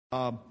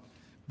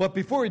But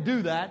before we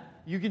do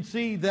that, you can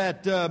see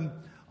that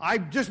I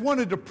just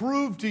wanted to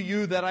prove to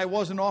you that I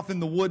wasn't off in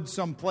the woods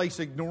someplace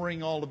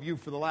ignoring all of you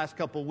for the last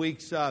couple of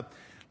weeks.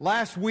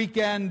 Last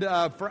weekend,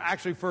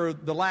 for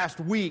the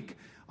last week,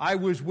 I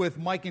was with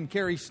Mike and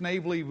Carrie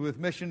Snavely with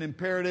Mission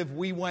Imperative.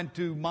 We went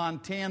to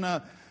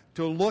Montana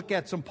to look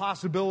at some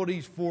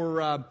possibilities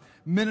for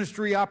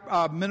ministry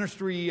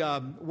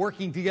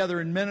working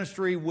together in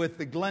ministry with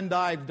the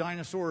Glendive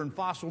Dinosaur and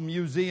Fossil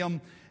Museum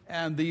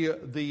and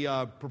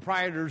the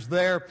proprietors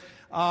there.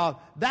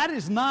 That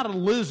is not a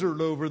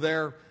lizard over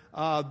there.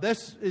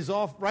 This is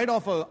right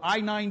off of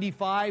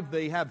I-95.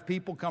 They have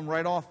people come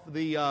right off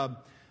the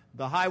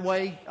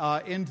highway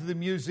into the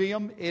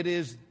museum. It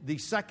is the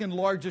second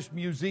largest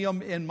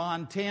museum in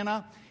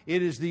Montana.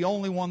 It is the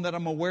only one that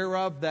I'm aware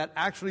of that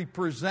actually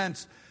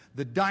presents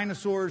the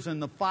dinosaurs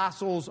and the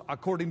fossils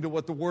according to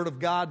what the Word of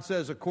God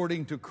says,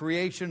 according to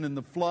creation and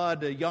the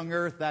flood, a young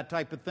earth, that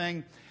type of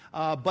thing.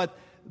 But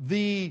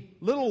the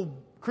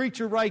little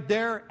creature right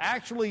there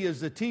actually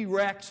is a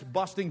T-Rex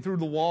busting through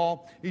the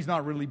wall. He's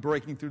not really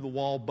breaking through the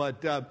wall,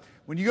 but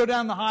when you go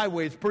down the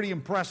highway, it's pretty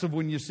impressive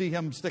when you see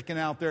him sticking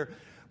out there.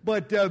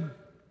 But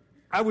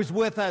I was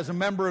with, as a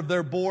member of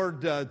their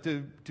board,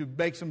 to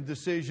make some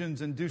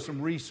decisions and do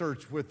some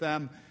research with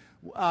them.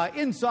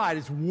 Inside,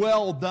 it's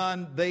well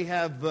done. They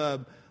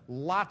have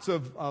lots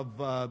of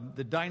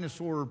the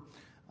dinosaur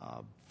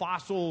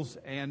fossils,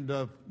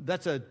 and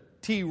that's a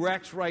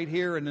T-Rex right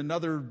here, and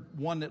another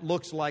one that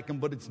looks like them,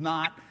 but it's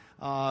not.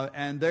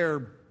 And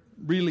they're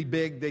really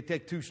big. They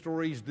take 2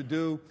 stories to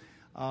do.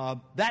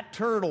 That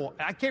turtle,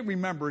 I can't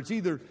remember.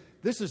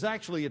 This is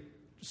actually a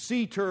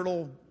sea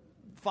turtle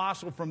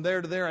fossil from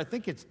there to there. I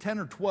think it's 10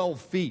 or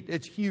 12 feet.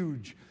 It's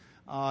huge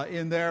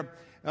in there.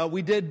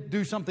 We did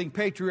do something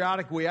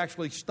patriotic. We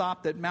actually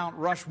stopped at Mount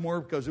Rushmore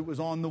because it was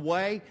on the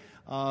way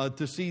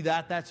to see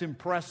that. That's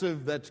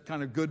impressive. That's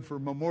kind of good for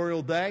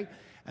Memorial Day.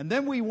 And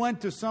then we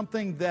went to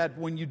something that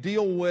when you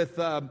deal with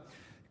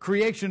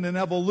creation and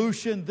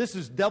evolution, this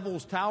is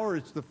Devil's Tower.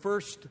 It's the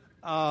first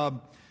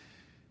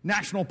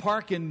national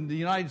park in the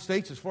United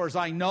States as far as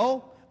I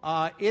know.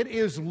 It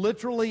is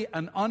literally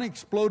an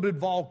unexploded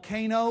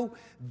volcano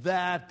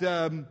that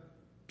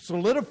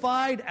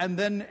solidified, and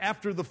then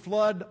after the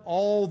flood,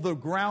 all the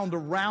ground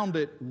around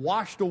it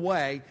washed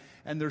away,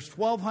 and there's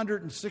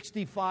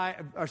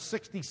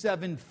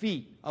 1,267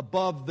 feet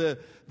above the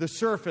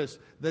surface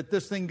that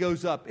this thing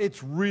goes up.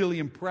 It's really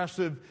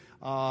impressive.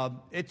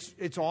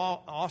 It's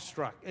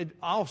awestruck.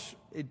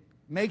 It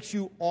makes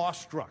you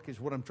awestruck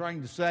is what I'm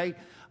trying to say.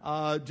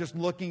 Just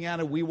looking at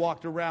it, we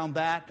walked around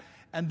that.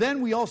 And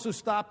then we also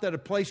stopped at a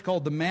place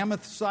called the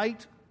Mammoth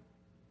Site.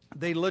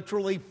 They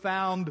literally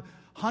found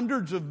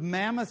hundreds of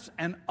mammoths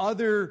and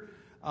other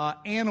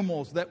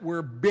animals that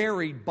were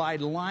buried by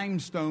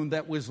limestone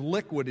that was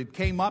liquid. It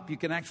came up. You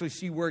can actually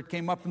see where it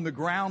came up from the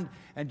ground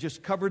and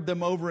just covered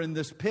them over in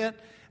this pit.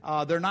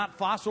 They're not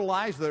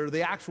fossilized. They're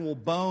the actual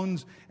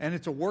bones, and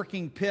it's a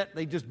working pit.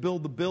 They just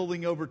build the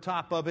building over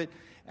top of it,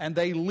 and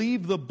they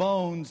leave the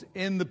bones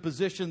in the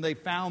position they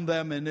found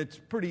them, and it's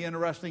pretty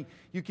interesting.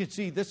 You can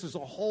see this is a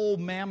whole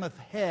mammoth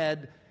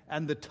head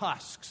and the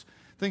tusks,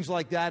 things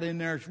like that in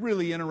there. It's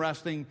really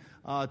interesting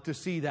to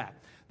see that.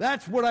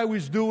 That's what I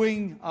was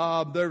doing.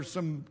 There's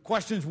some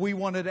questions we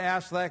wanted to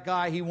ask that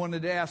guy. He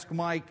wanted to ask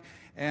Mike,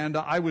 and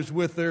I was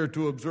with there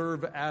to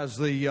observe as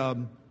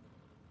the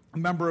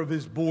member of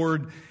his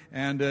board,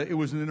 and it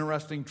was an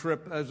interesting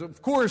trip. As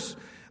of course,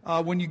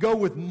 when you go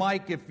with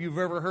Mike, if you've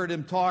ever heard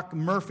him talk,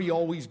 Murphy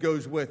always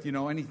goes with,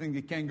 anything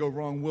that can go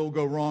wrong will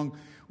go wrong.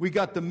 We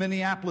got the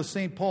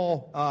Minneapolis-St.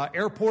 Paul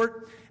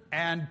airport,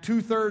 and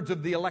 2/3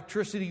 of the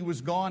electricity was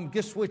gone.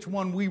 Guess which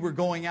one we were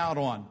going out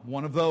on?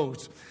 One of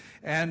those.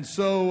 And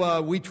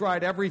so we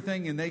tried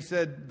everything, and they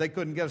said they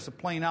couldn't get us a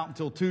plane out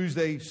until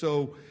Tuesday,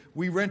 so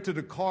we rented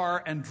a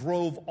car and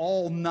drove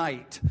all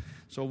night.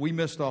 So we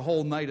missed a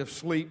whole night of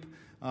sleep,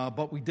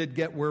 but we did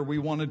get where we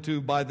wanted to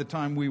by the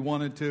time we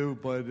wanted to,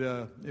 but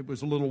it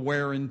was a little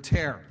wear and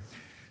tear.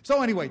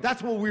 So anyway,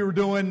 that's what we were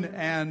doing,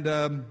 and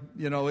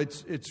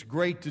it's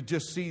great to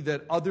just see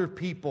that other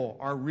people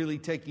are really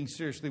taking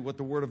seriously what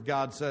the Word of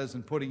God says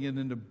and putting it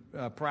into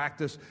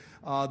practice.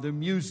 The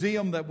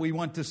museum that we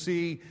went to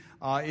see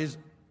is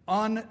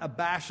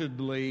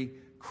unabashedly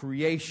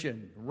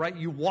creation, right?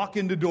 You walk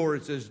in the door,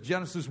 it says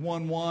Genesis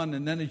 1:1,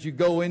 and then as you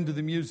go into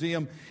the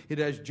museum, it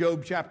has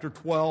Job chapter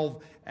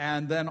 12,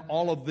 and then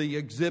all of the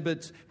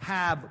exhibits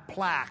have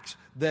plaques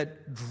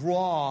that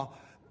draw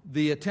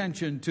the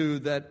attention to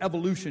that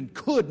evolution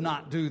could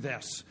not do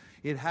this.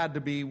 It had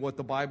to be what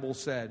the Bible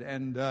said,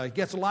 and it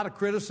gets a lot of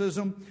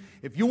criticism.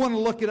 If you want to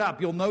look it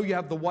up, you'll know you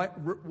have the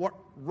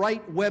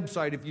right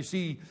website. If you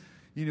see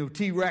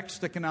T-Rex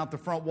sticking out the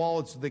front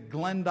wall, it's the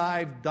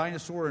Glendive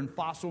Dinosaur and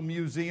Fossil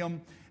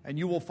Museum, and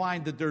you will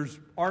find that there's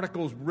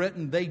articles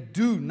written. They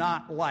do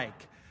not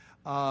like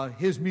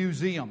his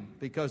museum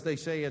because they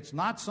say it's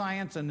not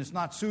science and it's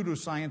not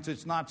pseudoscience.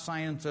 It's not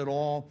science at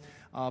all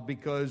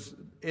because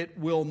it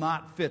will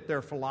not fit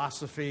their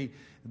philosophy.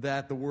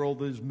 that the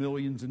world is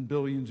millions and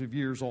billions of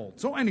years old.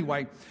 So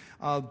anyway,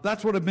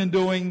 that's what I've been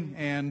doing,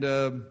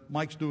 and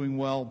Mike's doing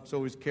well,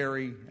 so is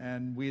Carrie,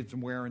 and we had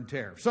some wear and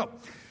tear. So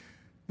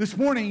this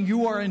morning,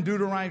 you are in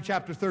Deuteronomy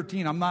chapter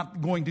 13. I'm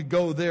not going to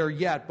go there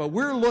yet, but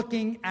we're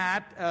looking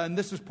at, and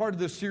this is part of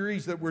the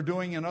series that we're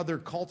doing in other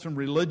cults and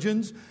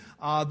religions.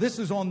 This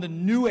is on the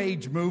New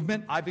Age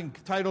movement. I've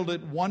entitled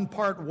it One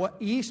Part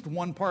East,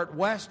 One Part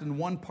West, and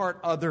One Part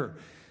Other.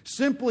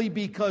 Simply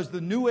because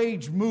the New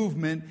Age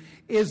movement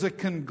is a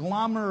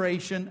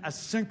conglomeration, a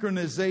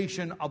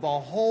synchronization of a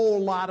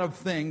whole lot of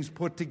things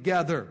put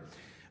together.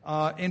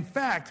 In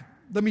fact,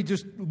 let me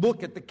just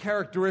look at the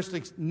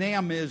characteristics.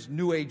 NAM is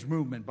New Age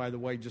movement, by the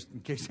way, just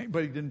in case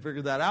anybody didn't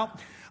figure that out.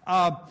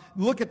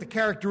 Look at the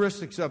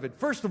characteristics of it.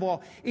 First of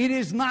all, it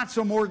is not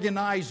some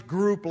organized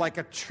group like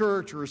a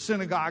church or a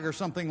synagogue or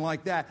something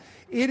like that.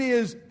 It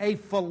is a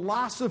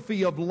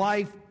philosophy of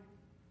life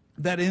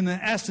that in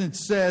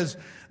essence says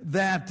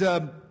that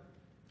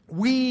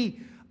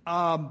we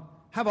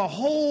have a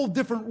whole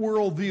different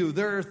worldview.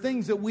 There are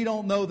things that we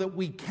don't know that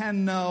we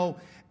can know,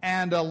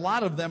 and a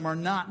lot of them are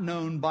not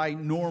known by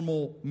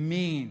normal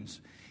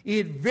means.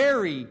 It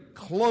very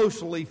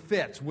closely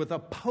fits with a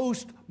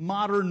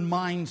postmodern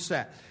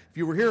mindset. If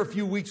you were here a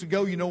few weeks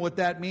ago, you know what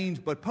that means,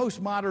 but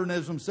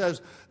postmodernism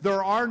says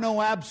there are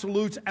no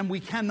absolutes and we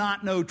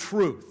cannot know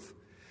truth.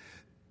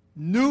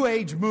 New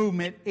Age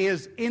movement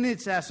is, in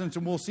its essence,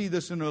 and we'll see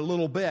this in a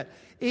little bit,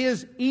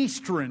 is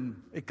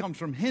Eastern. It comes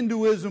from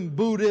Hinduism,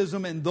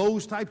 Buddhism, and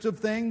those types of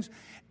things.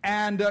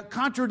 And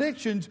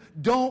contradictions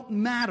don't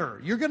matter.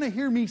 You're going to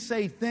hear me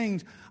say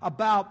things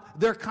about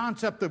their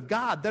concept of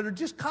God that are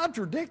just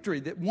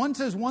contradictory, that one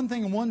says one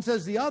thing and one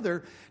says the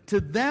other. To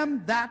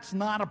them, that's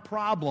not a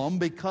problem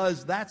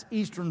because that's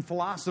Eastern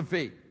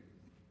philosophy.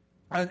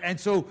 And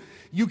so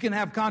you can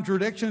have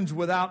contradictions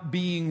without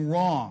being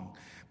wrong.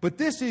 But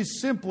this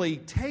is simply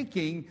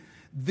taking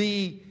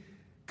the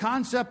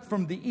concept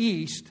from the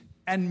East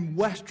and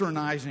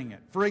westernizing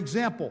it. For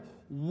example,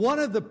 one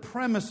of the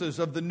premises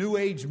of the New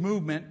Age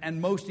movement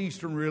and most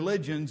Eastern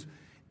religions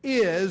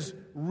is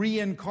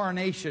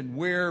reincarnation,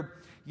 where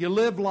you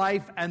live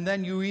life and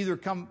then you either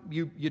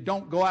you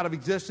don't go out of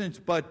existence,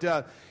 but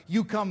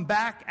you come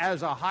back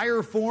as a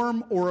higher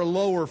form or a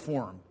lower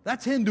form.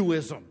 That's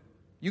Hinduism.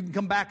 You can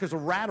come back as a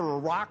rat or a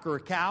rock or a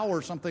cow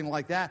or something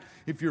like that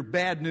if you're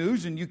bad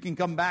news, and you can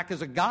come back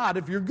as a god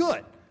if you're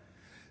good.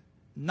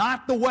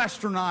 Not the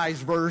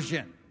westernized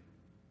version.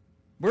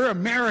 We're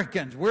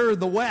Americans. We're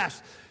the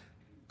West.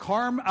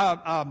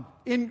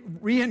 In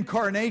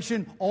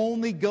reincarnation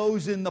only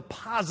goes in the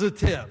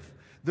positive.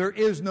 There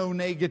is no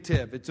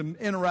negative. It's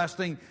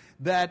interesting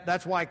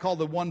that's why I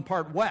call it One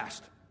Part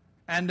West.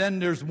 And then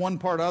there's One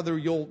Part Other.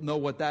 You'll know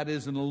what that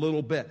is in a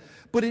little bit.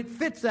 But it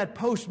fits that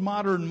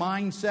postmodern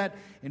mindset.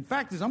 In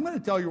fact, as I'm going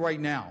to tell you right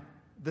now,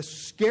 the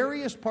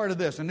scariest part of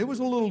this, and it was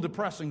a little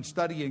depressing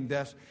studying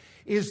this,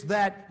 is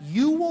that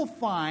you will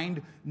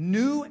find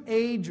New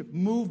Age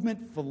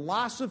movement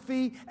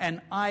philosophy and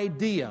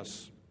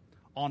ideas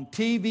on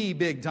TV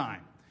big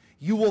time.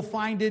 You will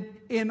find it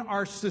in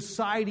our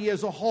society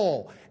as a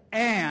whole.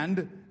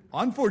 And,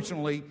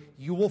 unfortunately,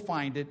 you will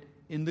find it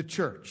in the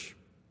church.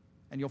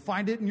 And you'll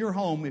find it in your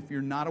home if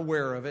you're not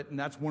aware of it. And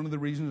that's one of the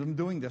reasons I'm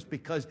doing this,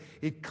 because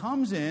it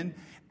comes in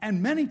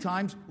and many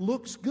times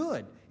looks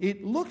good.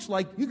 It looks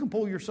like you can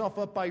pull yourself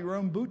up by your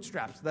own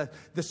bootstraps.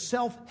 The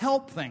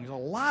self-help things, a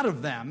lot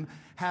of them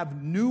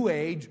have New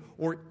Age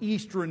or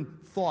Eastern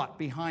thought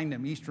behind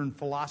them, Eastern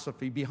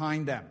philosophy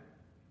behind them.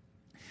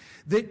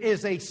 That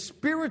is a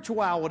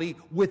spirituality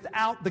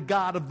without the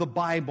God of the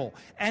Bible.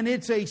 And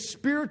it's a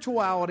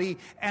spirituality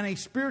and a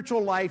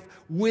spiritual life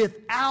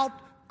without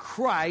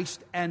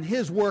Christ and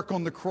His work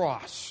on the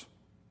cross.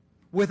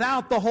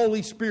 Without the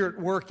Holy Spirit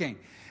working.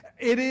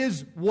 It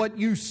is what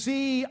you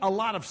see a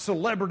lot of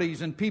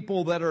celebrities and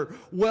people that are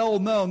well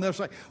known. They'll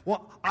say,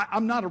 well,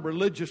 I'm not a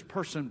religious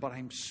person, but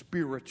I'm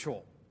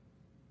spiritual.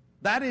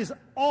 That is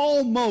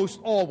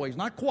almost always,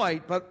 not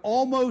quite, but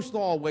almost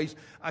always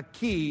a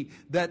key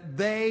that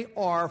they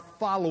are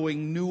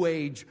following New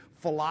Age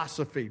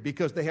philosophy,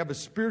 because they have a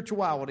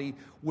spirituality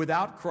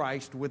without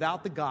Christ,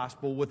 without the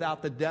gospel,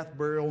 without the death,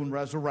 burial, and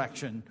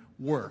resurrection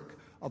work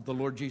of the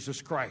Lord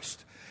Jesus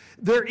Christ.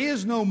 There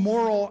is no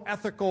moral,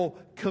 ethical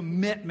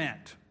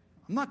commitment.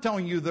 I'm not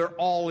telling you they're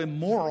all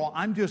immoral.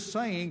 I'm just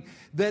saying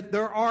that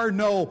there are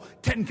no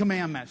 10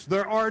 commandments.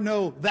 There are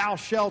no thou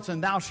shalt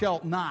and thou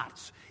shalt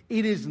nots.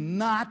 It is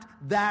not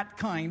that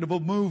kind of a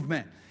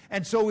movement.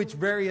 And so it's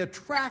very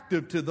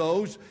attractive to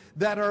those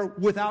that are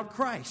without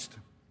Christ.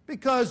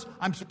 Because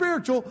I'm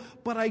spiritual,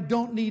 but I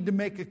don't need to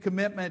make a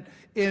commitment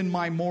in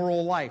my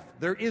moral life.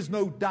 There is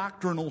no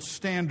doctrinal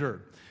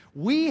standard.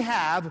 We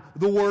have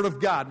the Word of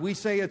God. We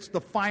say it's the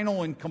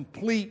final and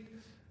complete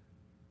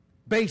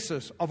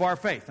basis of our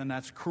faith, and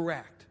that's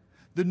correct.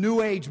 The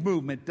New Age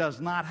movement does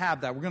not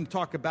have that. We're going to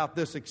talk about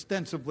this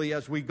extensively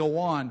as we go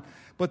on.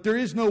 But there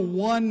is no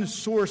one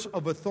source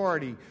of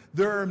authority.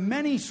 There are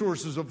many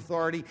sources of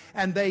authority,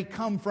 and they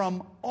come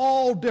from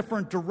all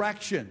different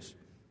directions.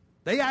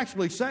 They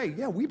actually say,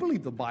 yeah, we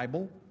believe the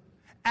Bible.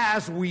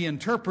 as we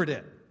interpret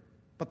it.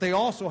 But they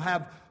also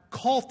have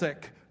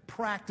cultic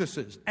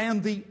practices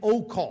and the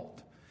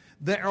occult.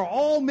 They are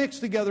all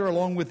mixed together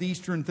along with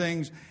Eastern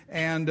things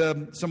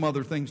and some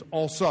other things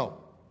also.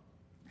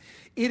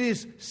 It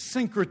is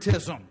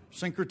syncretism.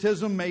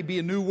 Syncretism may be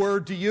a new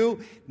word to you.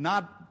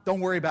 Don't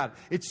worry about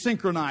it. It's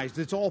synchronized.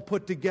 It's all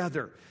put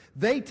together.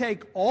 They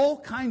take all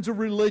kinds of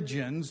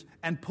religions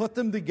and put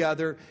them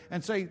together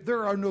and say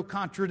there are no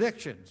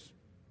contradictions.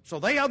 So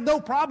they have no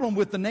problem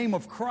with the name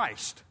of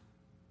Christ.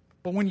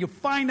 But when you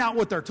find out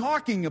what they're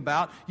talking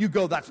about, you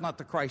go, that's not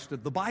the Christ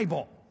of the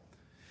Bible.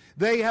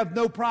 They have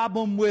no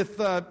problem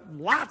with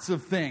lots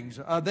of things.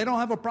 They don't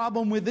have a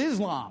problem with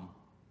Islam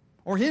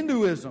or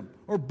Hinduism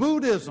or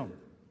Buddhism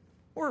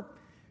or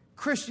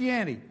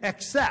Christianity,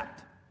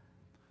 except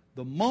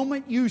the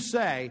moment you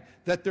say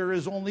that there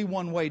is only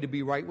one way to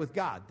be right with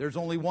God, there's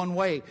only one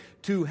way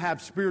to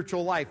have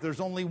spiritual life, there's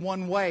only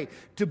one way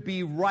to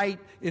be right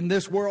in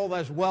this world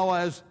as well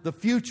as the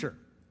future,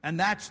 and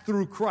that's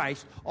through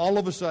Christ, all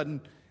of a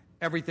sudden,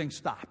 everything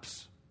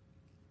stops.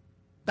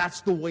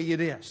 That's the way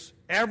it is.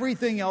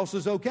 Everything else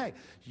is okay.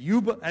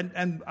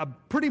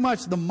 Pretty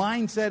much the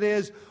mindset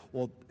is,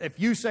 well, if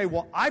you say,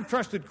 well, I've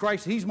trusted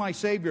Christ, He's my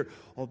Savior,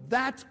 well,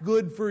 that's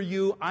good for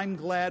you, I'm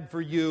glad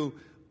for you,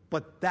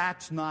 but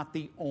that's not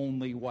the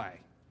only way.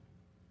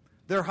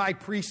 Their high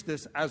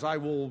priestess, as I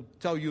will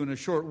tell you in a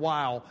short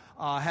while,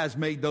 has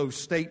made those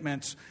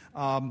statements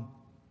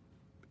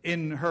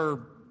in her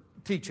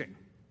teaching.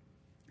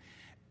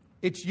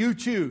 It's you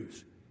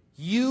choose.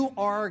 You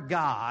are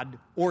God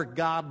or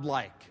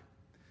godlike.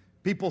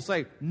 People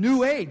say,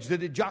 New Age,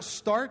 did it just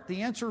start?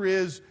 The answer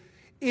is,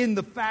 in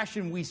the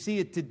fashion we see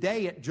it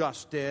today, it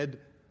just did,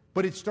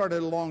 but it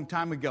started a long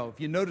time ago. If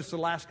you notice the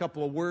last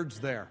couple of words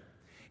there,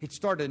 it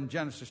started in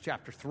Genesis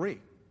chapter 3.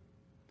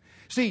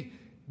 See,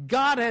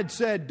 God had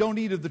said, don't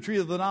eat of the tree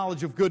of the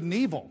knowledge of good and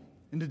evil.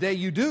 And the day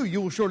you do, you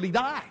will surely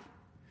die.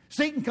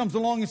 Satan comes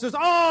along and says,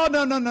 oh,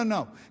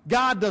 no.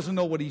 God doesn't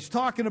know what he's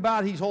talking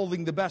about. He's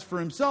holding the best for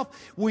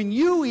himself. When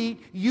you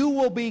eat, you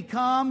will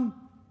become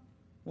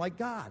like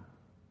God,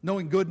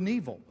 knowing good and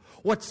evil.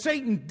 What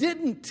Satan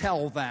didn't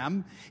tell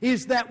them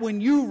is that when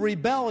you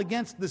rebel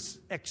against this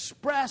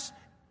express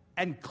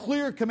and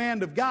clear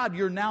command of God,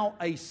 you're now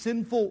a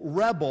sinful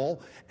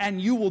rebel,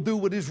 and you will do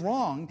what is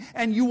wrong,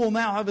 and you will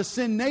now have a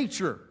sin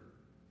nature.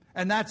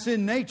 And that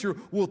sin nature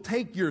will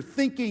take your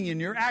thinking and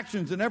your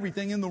actions and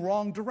everything in the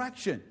wrong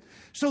direction.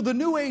 So the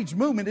New Age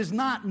movement is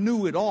not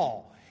new at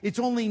all. It's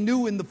only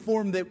new in the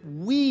form that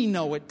we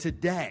know it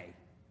today,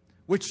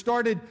 which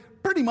started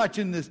pretty much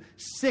in the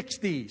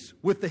 60s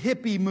with the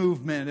hippie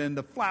movement and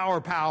the flower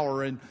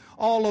power and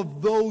all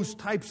of those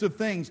types of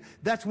things.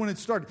 That's when it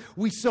started.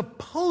 We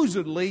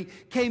supposedly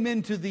came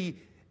into the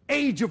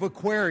age of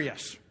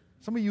Aquarius.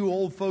 Some of you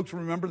old folks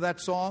remember that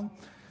song?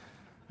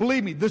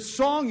 Believe me, the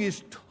song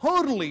is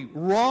totally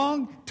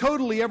wrong.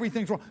 Totally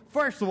everything's wrong.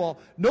 First of all,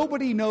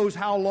 nobody knows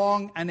how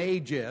long an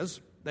age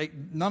is.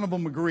 None of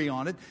them agree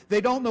on it.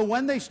 They don't know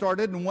when they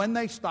started and when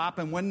they stop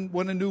and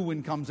when a new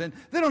one comes in.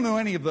 They don't know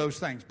any of those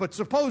things. But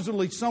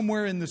supposedly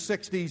somewhere in the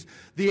 60s,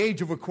 the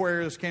age of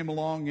Aquarius came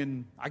along,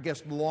 and I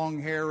guess the long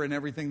hair and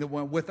everything that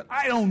went with it.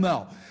 I don't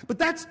know. But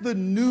that's the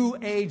new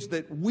age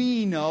that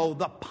we know,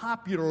 the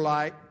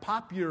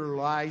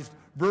popularized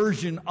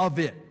version of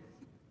it.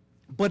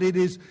 But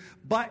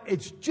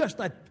it's just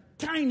a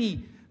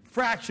tiny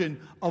fraction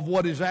of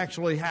what is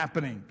actually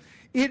happening.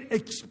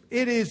 It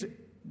is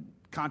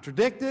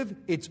contradictive,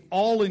 it's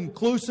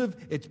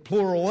all-inclusive, it's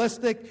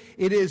pluralistic.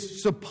 It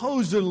is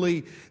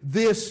supposedly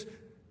this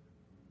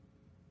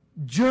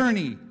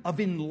journey of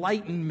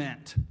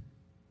enlightenment.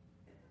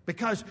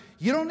 Because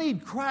you don't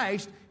need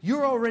Christ,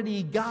 you're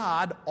already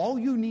God. All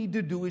you need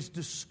to do is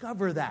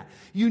discover that.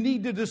 You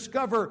need to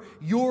discover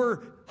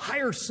your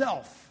higher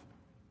self,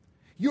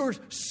 your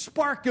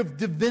spark of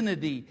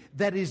divinity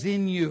that is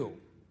in you.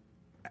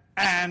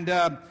 And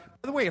by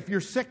the way, if you're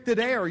sick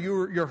today or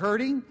you're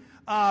hurting,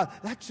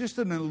 that's just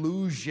an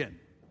illusion.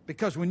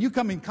 Because when you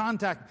come in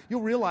contact,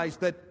 you'll realize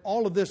that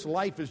all of this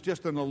life is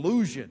just an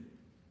illusion.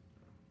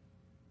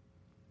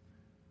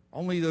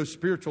 Only those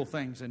spiritual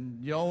things.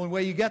 And the only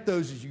way you get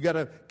those is you got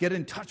to get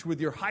in touch with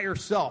your higher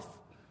self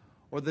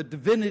or the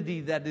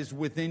divinity that is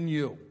within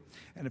you.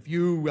 And if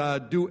you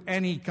do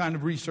any kind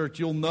of research,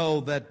 you'll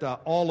know that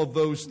all of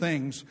those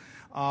things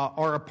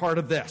are a part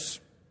of this.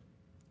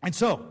 And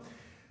so,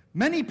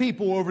 many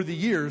people over the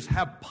years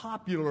have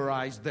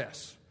popularized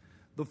this.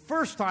 The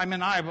first time,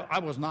 and I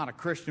was not a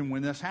Christian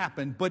when this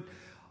happened, but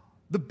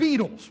the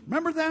Beatles,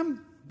 remember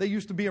them? They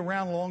used to be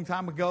around a long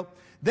time ago.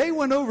 They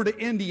went over to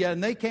India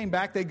and they came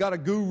back, they got a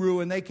guru,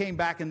 and they came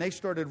back and they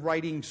started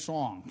writing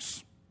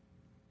songs.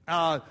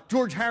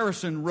 George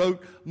Harrison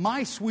wrote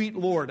My Sweet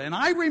Lord, and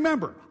I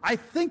remember, I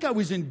think I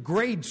was in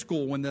grade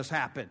school when this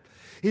happened.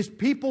 His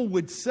people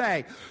would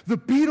say, the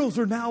Beatles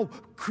are now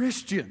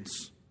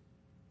Christians.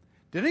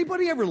 Did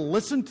anybody ever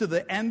listen to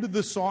the end of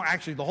the song?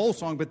 Actually, the whole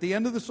song, but the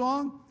end of the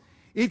song?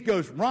 It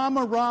goes,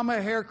 Rama,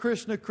 Rama, Hare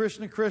Krishna,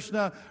 Krishna,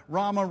 Krishna,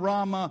 Rama,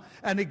 Rama,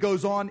 and it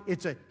goes on.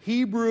 It's a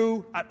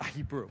Hebrew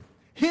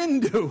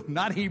Hindu,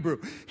 not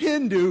Hebrew,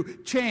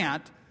 Hindu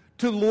chant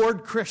to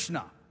Lord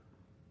Krishna,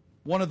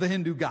 one of the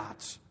Hindu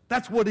gods.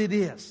 That's what it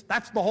is.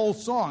 That's the whole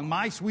song.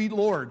 My Sweet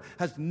Lord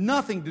has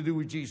nothing to do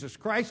with Jesus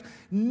Christ,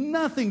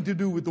 nothing to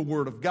do with the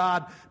Word of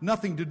God,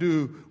 nothing to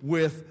do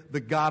with the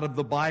God of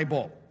the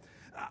Bible.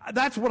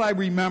 That's what I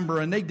remember,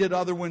 and they did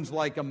other ones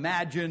like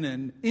Imagine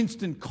and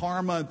Instant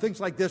Karma and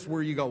things like this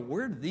where you go,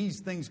 where did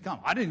these things come?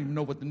 I didn't even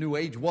know what the New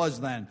Age was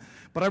then,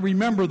 but I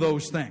remember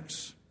those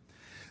things.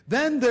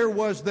 Then there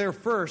was their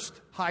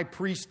first high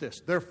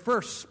priestess, their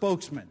first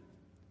spokesman.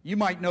 You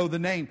might know the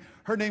name.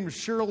 Her name is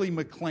Shirley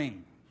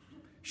MacLaine.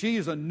 She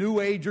is a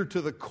New Ager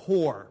to the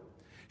core.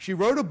 She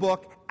wrote a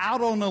book,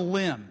 Out on a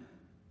Limb.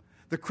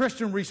 The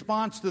Christian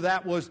response to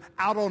that was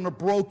Out on a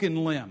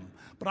Broken Limb.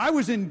 But I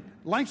was in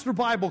Lancaster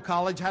Bible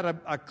College, had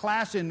a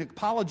class in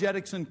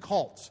apologetics and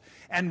cults.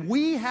 And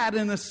we had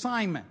an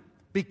assignment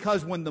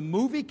because when the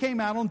movie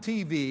came out on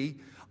TV,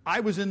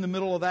 I was in the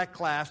middle of that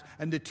class,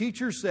 and the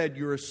teacher said,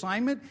 your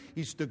assignment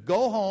is to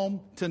go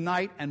home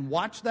tonight and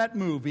watch that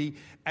movie,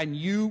 and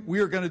we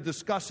are going to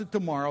discuss it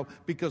tomorrow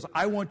because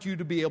I want you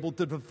to be able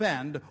to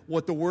defend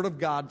what the Word of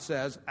God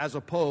says as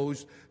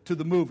opposed to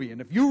the movie.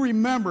 And if you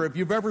remember, if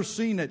you've ever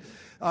seen it,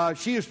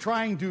 she is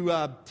trying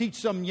to teach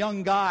some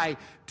young guy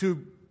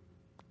to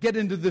get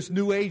into this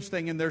New Age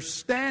thing, and they're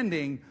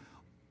standing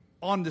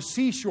on the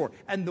seashore,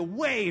 and the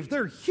waves,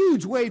 they're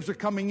huge waves are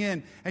coming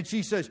in, and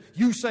she says,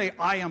 you say,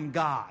 I am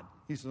God.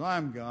 He says, I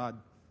am God.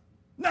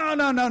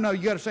 No,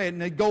 you got to say it.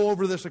 And they go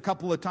over this a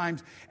couple of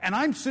times, and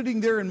I'm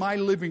sitting there in my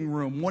living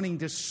room wanting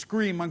to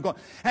scream. I'm going,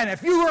 and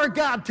if you are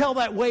God, tell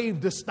that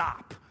wave to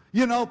stop.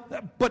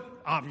 But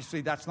obviously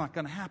that's not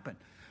going to happen.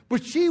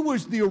 But she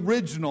was the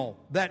original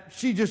that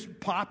she just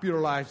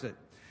popularized it.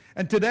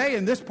 And today,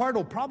 and this part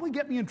will probably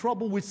get me in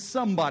trouble with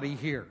somebody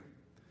here,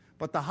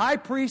 but the high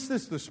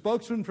priestess, the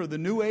spokesman for the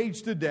New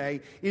Age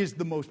today, is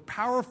the most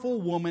powerful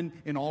woman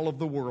in all of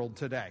the world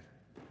today.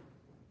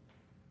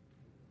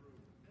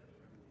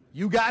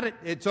 You got it.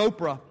 It's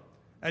Oprah.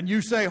 And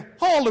you say,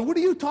 Holly, what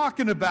are you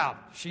talking about?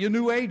 She a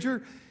New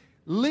Ager?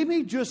 Let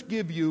me just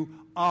give you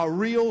a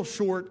real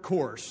short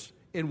course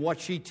in what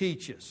she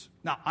teaches.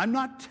 Now, I'm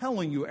not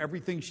telling you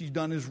everything she's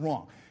done is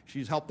wrong.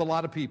 She's helped a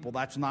lot of people.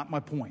 That's not my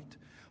point.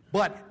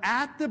 But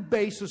at the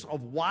basis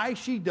of why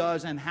she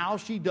does and how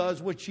she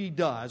does what she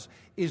does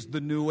is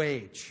the New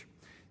Age.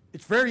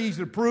 It's very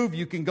easy to prove.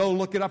 You can go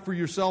look it up for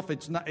yourself.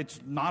 It's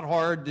not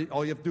hard.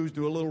 All you have to do is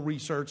do a little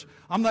research.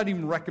 I'm not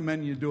even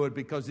recommending you do it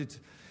because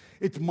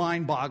it's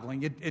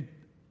mind-boggling.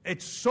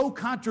 It's so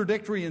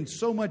contradictory and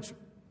so much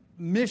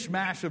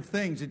mishmash of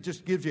things. It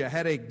just gives you a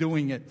headache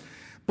doing it.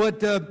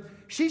 But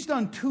she's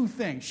done two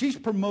things. She's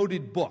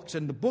promoted books,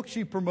 and the books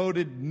she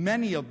promoted,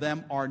 many of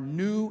them are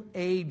New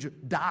Age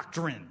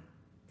doctrine.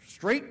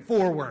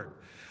 Straightforward.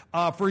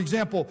 For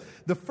example,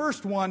 the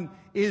first one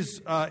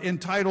is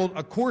entitled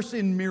A Course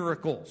in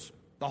Miracles.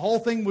 The whole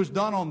thing was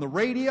done on the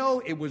radio.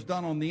 It was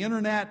done on the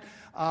internet.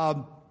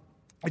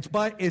 It's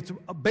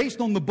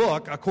based on the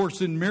book, A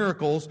Course in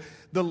Miracles.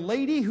 The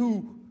lady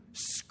who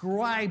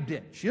scribed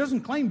it, she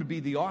doesn't claim to be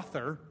the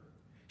author.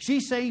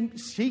 She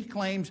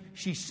claims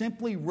she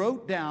simply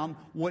wrote down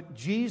what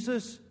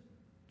Jesus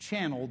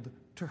channeled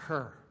to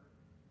her.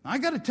 Now, I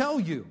got to tell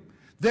you,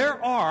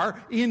 there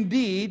are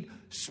indeed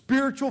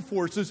spiritual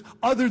forces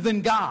other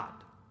than God.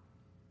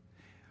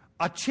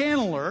 A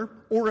channeler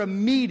or a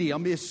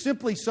medium is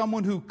simply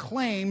someone who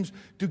claims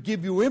to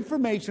give you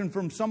information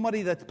from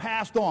somebody that's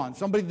passed on,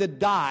 somebody that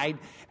died,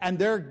 and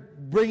they're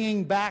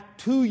bringing back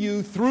to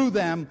you through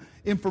them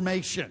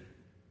information.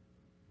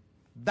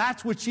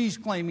 That's what she's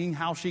claiming,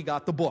 how she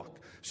got the book.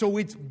 So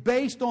it's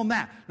based on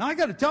that. Now, I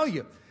got to tell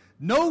you,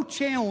 no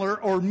channeler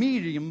or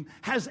medium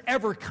has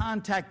ever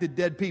contacted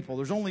dead people.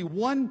 There's only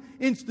one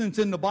instance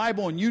in the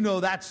Bible, and you know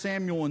that's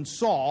Samuel and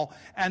Saul,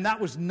 and that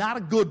was not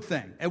a good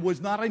thing. It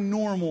was not a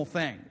normal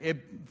thing.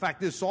 In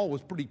fact, this Saul was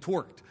pretty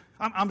torqued.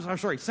 I'm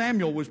sorry,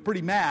 Samuel was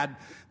pretty mad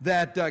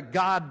that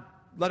God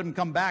let him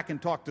come back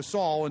and talk to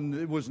Saul, and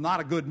it was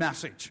not a good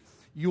message.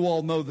 You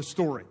all know the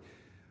story.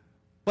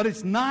 But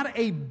it's not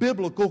a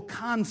biblical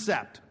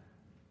concept.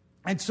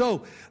 And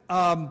so,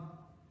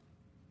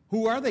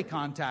 who are they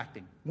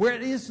contacting? Where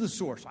is the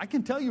source? I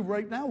can tell you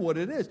right now what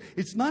it is.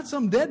 It's not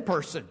some dead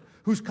person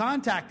who's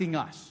contacting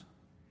us.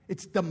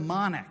 It's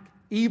demonic,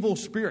 evil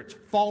spirits,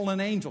 fallen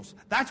angels.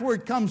 That's where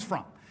it comes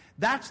from.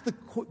 That's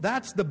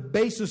the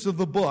basis of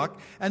the book.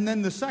 And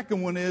then the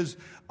second one is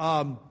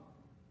by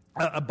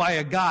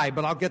a guy,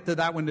 but I'll get to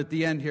that one at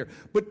the end here.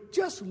 But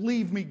just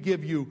leave me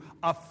give you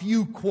a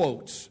few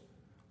quotes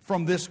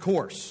from this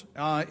course.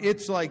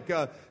 It's like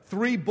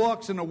 3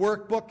 books and a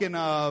workbook and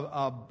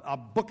a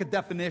book of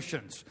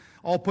definitions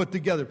all put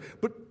together.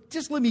 But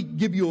just let me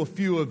give you a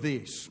few of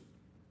these.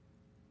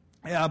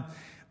 For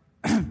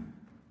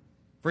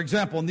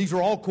example, and these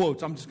are all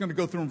quotes. I'm just going to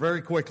go through them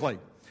very quickly.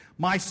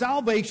 My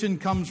salvation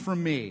comes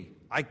from me.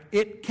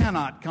 It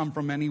cannot come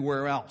from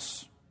anywhere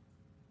else.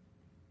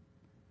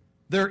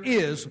 There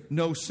is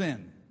no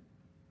sin.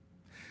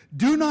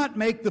 Do not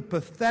make the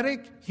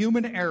pathetic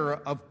human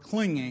error of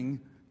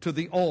clinging to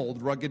the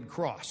old rugged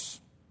cross.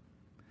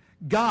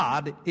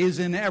 God is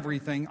in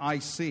everything I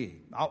see.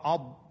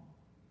 I'll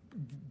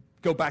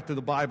go back to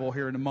the Bible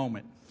here in a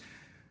moment.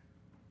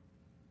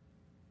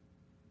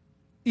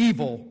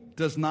 Evil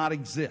does not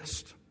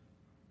exist.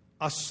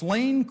 A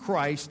slain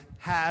Christ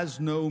has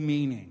no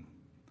meaning.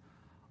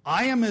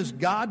 I am as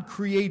God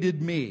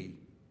created me.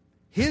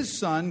 His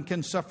Son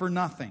can suffer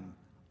nothing.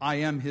 I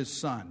am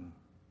His Son.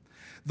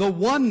 The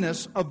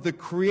oneness of the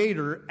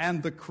Creator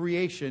and the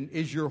creation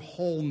is your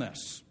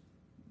wholeness.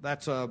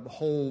 That's a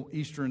whole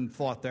Eastern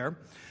thought there.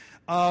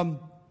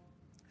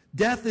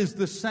 Death is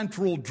the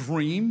central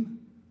dream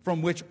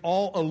from which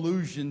all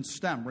illusions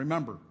stem.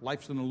 Remember,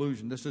 life's an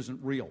illusion. This isn't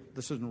real.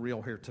 This isn't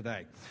real here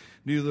today.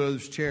 Neither are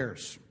those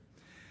chairs.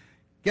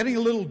 Getting a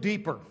little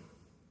deeper.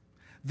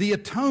 The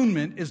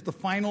atonement is the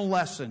final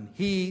lesson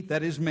he,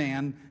 that is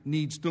man,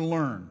 needs to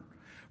learn.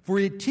 For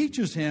it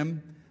teaches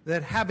him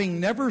that having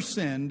never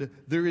sinned,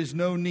 there is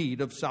no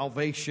need of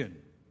salvation.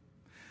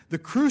 The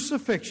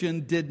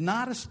crucifixion did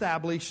not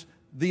establish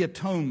the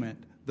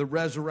atonement. The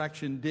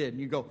resurrection did.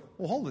 And you go,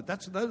 well, hold it.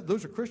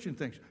 Those are Christian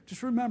things.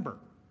 Just remember,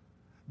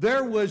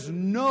 there was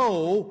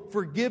no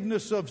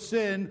forgiveness of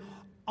sin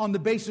on the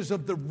basis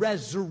of the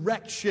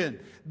resurrection.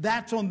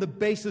 That's on the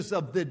basis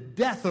of the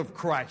death of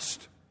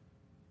Christ.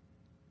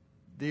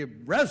 The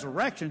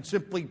resurrection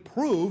simply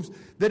proves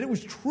that it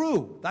was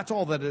true. That's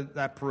all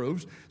that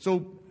proves.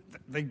 So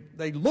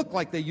they look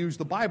like they use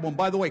the Bible. And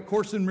by the way,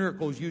 Course in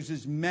Miracles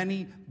uses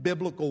many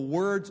biblical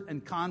words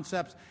and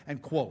concepts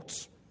and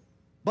quotes,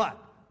 but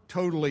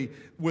totally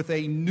with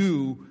a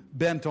new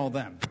bent on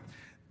them.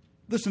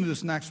 Listen to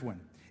this next one.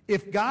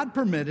 If God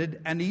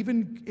permitted and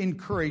even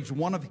encouraged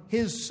one of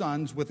His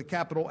sons with a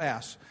capital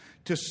S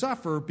to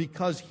suffer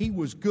because he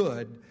was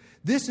good,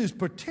 this is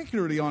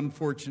particularly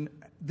unfortunate.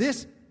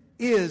 This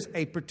is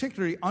a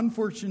particularly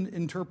unfortunate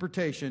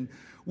interpretation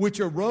which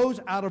arose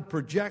out of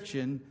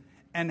projection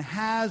and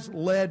has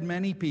led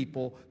many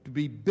people to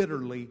be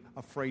bitterly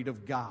afraid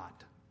of God.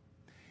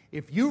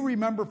 If you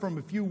remember from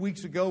a few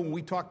weeks ago when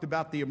we talked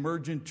about the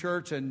emergent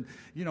church and,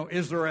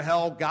 is there a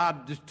hell?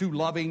 God is too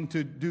loving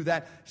to do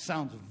that.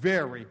 Sounds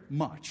very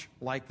much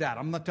like that.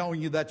 I'm not telling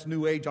you that's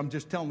New Age. I'm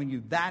just telling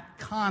you that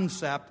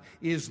concept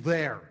is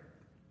there.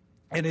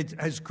 And it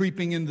is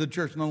creeping into the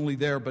church, not only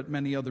there, but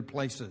many other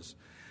places.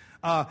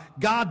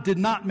 God did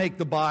not make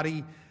the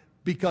body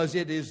because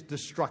it is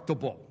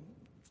destructible.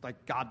 It's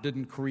like God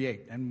didn't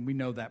create, and we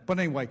know that. But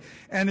anyway,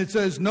 and it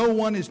says, no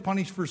one is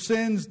punished for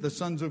sins. The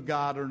sons of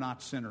God are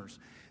not sinners.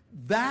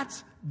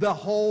 That's the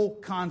whole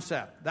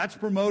concept. That's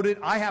promoted.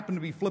 I happened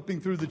to be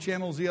flipping through the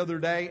channels the other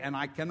day, and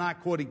I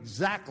cannot quote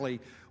exactly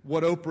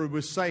what Oprah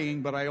was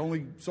saying, but I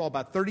only saw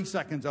about 30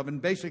 seconds of it.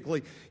 And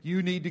basically,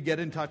 you need to get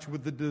in touch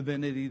with the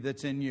divinity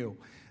that's in you.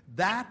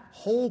 That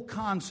whole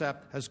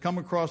concept has come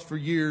across for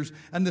years.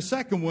 And the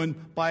second one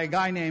by a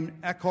guy named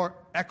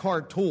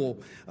Eckhart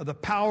Tolle, The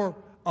Power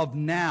of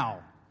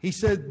Now. He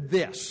said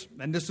this,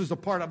 and this is a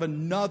part of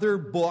another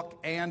book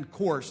and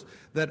course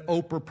that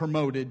Oprah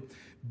promoted.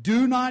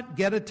 Do not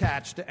get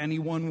attached to any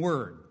one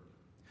word.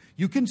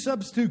 You can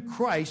substitute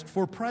Christ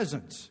for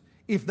presence,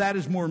 if that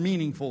is more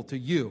meaningful to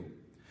you.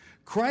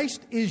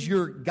 Christ is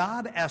your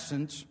God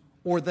essence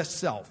or the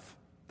self.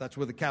 That's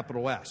with a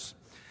capital S.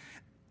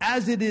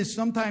 As it is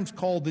sometimes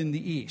called in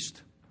the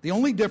East. The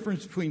only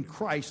difference between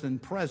Christ and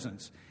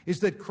presence is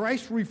that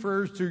Christ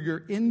refers to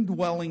your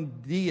indwelling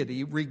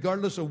deity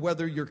regardless of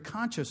whether you're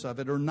conscious of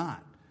it or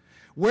not.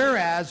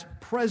 Whereas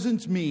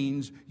presence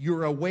means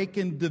your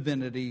awakened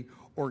divinity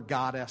or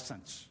God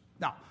essence.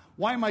 Now,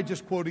 why am I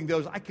just quoting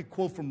those? I could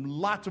quote from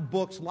lots of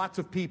books, lots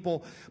of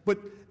people, but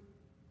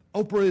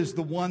Oprah is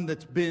the one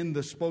that's been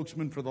the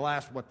spokesman for the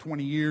last,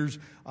 20 years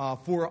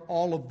for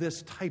all of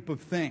this type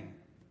of thing.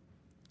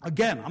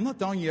 Again, I'm not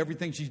telling you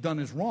everything she's done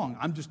is wrong.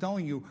 I'm just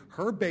telling you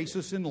her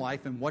basis in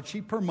life and what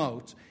she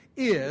promotes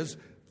is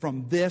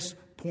from this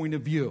point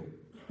of view.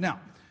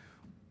 Now,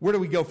 where do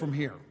we go from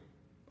here?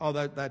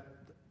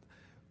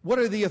 What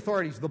are the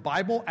authorities? The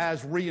Bible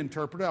as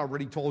reinterpreted, I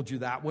already told you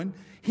that one.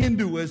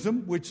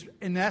 Hinduism, which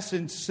in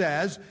essence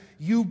says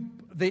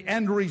the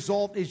end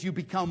result is you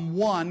become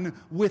one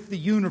with the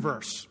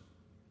universe.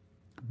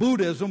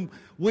 Buddhism,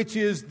 which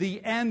is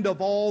the end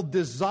of all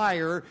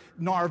desire,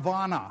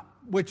 nirvana,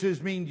 which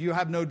means you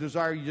have no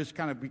desire, you just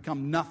kind of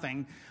become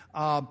nothing.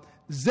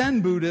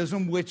 Zen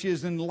Buddhism, which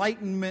is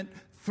enlightenment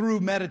through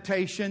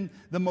meditation.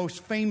 The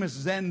most famous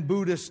Zen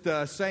Buddhist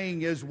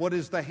saying is,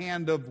 what's the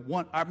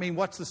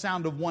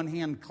sound of one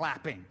hand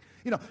clapping?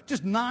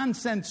 Just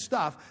nonsense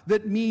stuff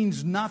that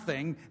means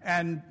nothing,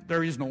 and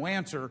there is no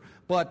answer,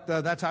 but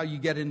that's how you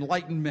get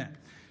enlightenment.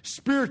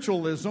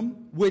 Spiritualism,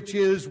 which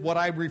is what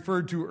I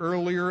referred to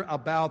earlier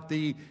about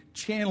the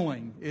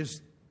channeling,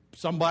 is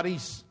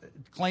somebody's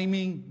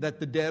claiming that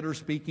the dead are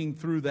speaking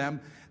through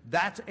them.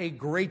 That's a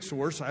great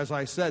source. As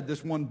I said,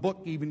 this one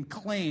book even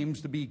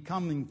claims to be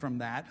coming from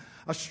that.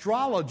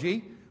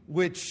 Astrology,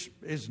 which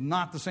is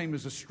not the same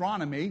as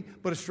astronomy,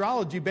 but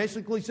astrology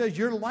basically says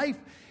your life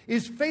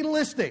is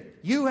fatalistic.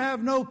 You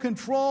have no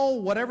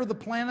control. Whatever the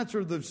planets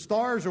or the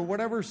stars or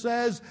whatever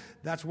says,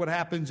 that's what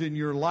happens in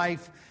your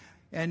life.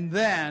 And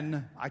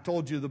then, I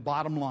told you the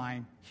bottom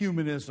line,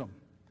 humanism.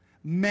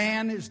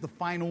 Man is the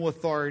final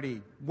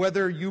authority.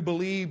 Whether you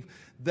believe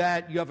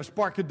that you have a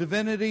spark of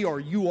divinity or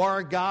you are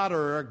a God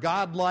or a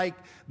godlike,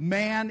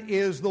 man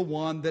is the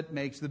one that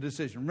makes the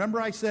decision.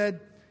 Remember I said,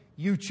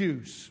 you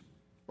choose.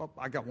 Well,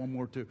 I got one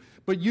more too.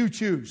 But you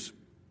choose.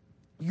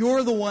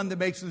 You're the one that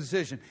makes the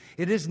decision.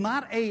 It is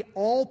not a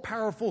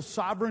all-powerful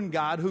sovereign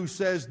God who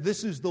says,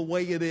 this is the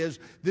way it is,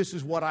 this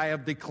is what I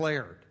have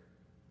declared.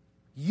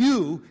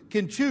 You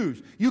can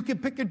choose. You can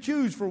pick and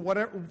choose from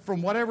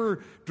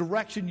whatever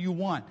direction you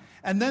want.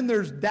 And then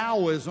there's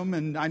Taoism,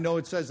 and I know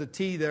it says a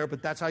T there,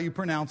 but that's how you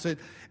pronounce it.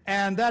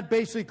 And that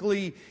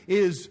basically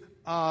is,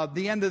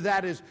 the end of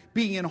that is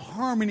being in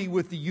harmony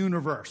with the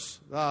universe.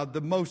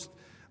 The most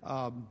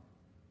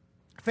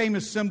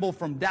famous symbol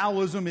from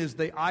Taoism is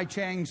the I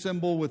Ching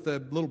symbol with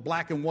the little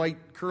black and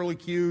white curly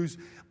cues.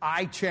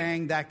 I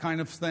Ching, that kind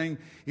of thing.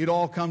 It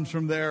all comes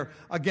from there.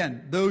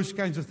 Again, those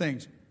kinds of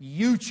things.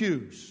 You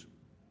choose.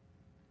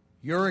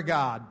 You're a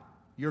God.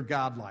 You're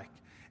godlike.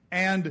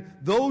 And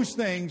those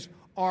things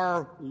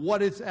are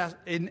what it's,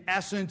 in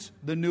essence,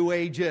 the New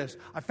Age is.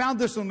 I found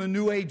this on the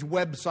New Age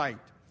website.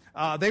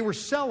 They were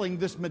selling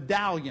this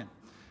medallion.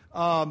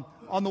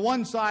 On the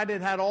one side,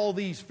 it had all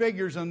these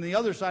figures. On the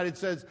other side, it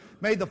says,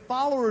 may the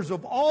followers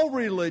of all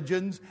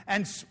religions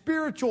and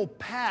spiritual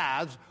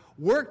paths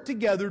work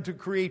together to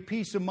create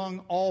peace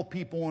among all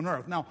people on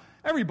earth. Now,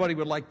 everybody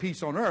would like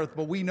peace on earth,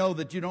 but we know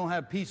that you don't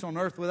have peace on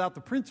earth without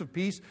the Prince of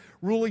Peace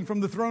ruling from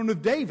the throne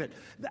of David.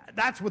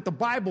 That's what the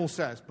Bible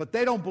says, but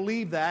they don't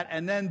believe that.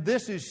 And then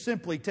this is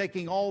simply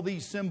taking all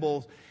these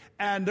symbols,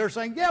 and they're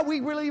saying, yeah, we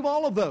believe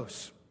all of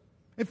those.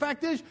 In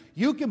fact,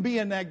 you can be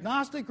an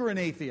agnostic or an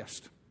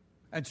atheist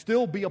and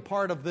still be a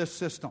part of this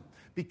system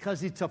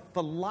because it's a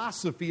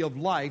philosophy of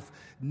life,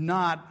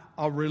 not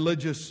a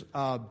religious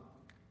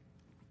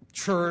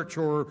church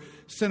or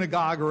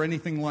synagogue or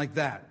anything like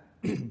that.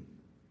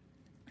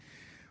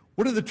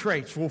 What are the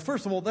traits? Well,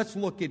 first of all, let's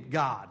look at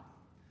God.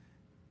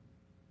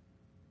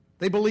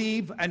 They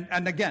believe,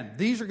 and again,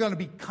 these are going to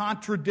be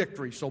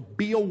contradictory, so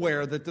be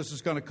aware that this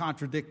is going to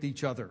contradict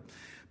each other.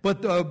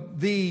 But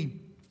the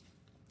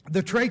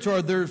traits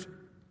are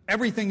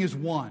everything is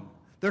one.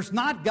 There's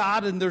not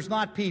God and there's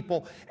not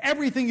people.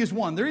 Everything is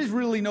one. There is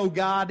really no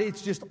God.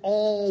 It's just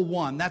all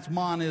one. That's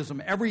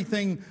monism.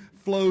 Everything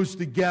flows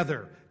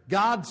together.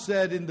 God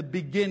said in the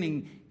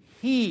beginning,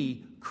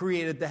 He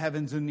created the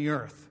heavens and the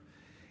earth.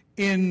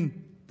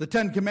 In the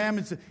Ten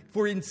Commandments,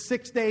 for in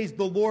 6 days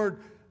the Lord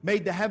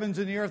made the heavens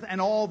and the earth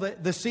and all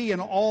the sea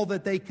and all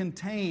that they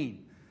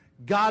contain.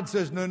 God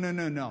says,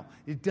 no.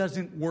 It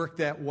doesn't work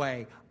that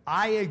way.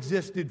 I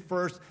existed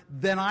first,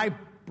 then I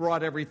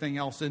brought everything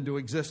else into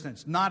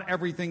existence. Not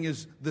everything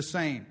is the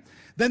same.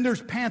 Then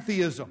there's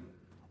pantheism.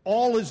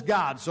 All is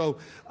God. So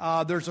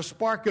there's a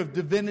spark of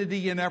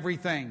divinity in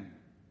everything.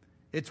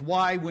 It's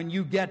why when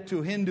you get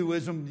to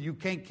Hinduism, you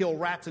can't kill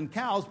rats and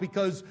cows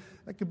because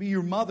that could be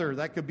your mother.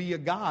 That could be a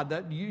god.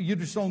 That you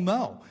just don't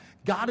know.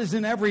 God is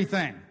in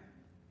everything.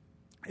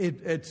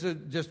 It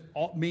just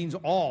means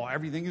all.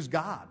 Everything is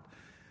God.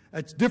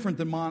 It's different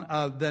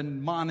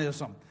than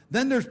monism.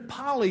 Then there's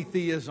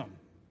polytheism.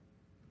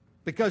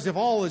 Because if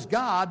all is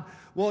God,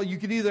 well, you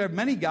could either have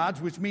many gods,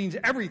 which means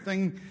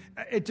everything.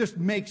 It just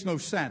makes no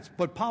sense.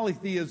 But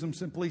polytheism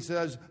simply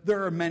says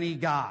there are many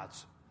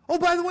gods. Oh,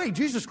 by the way,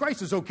 Jesus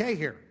Christ is okay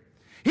here.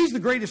 He's the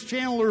greatest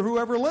channeler who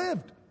ever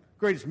lived,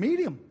 greatest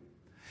medium.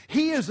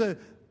 He is an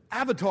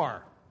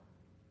avatar,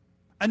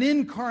 an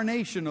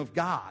incarnation of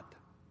God,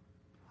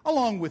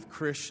 along with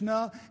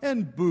Krishna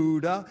and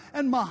Buddha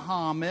and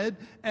Muhammad,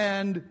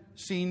 and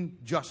seen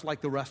just like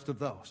the rest of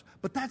those.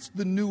 But that's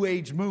the New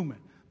Age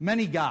movement.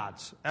 Many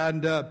gods,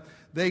 and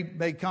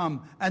they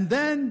come. And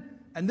then,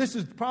 and this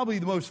is probably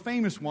the most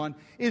famous one,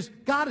 is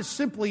God is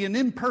simply an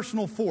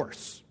impersonal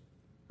force.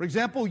 For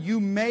example, you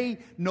may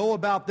know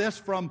about this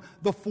from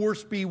The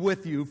Force Be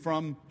With You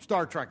from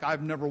Star Trek.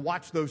 I've never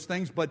watched those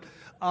things, but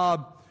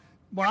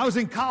when I was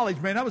in college,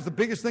 man, that was the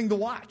biggest thing to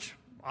watch.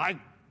 I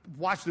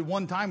watched it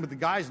one time with the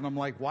guys, and I'm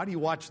like, why do you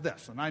watch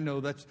this? And I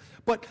know that's...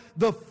 But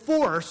the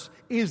Force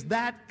is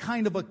that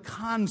kind of a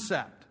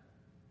concept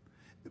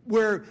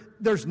where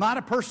there's not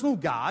a personal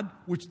God,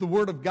 which the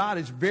Word of God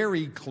is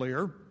very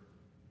clear.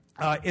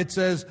 It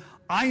says,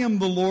 I am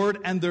the Lord,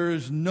 and there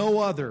is no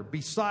other.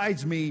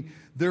 Besides me,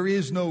 there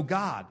is no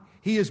God.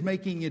 He is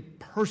making it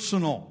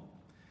personal.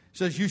 It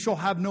says, you shall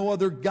have no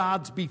other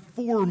gods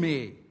before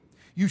me.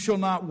 You shall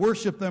not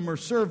worship them or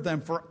serve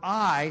them, for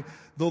I,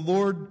 the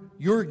Lord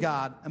your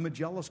God, am a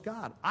jealous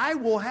God. I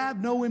will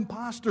have no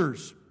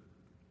imposters,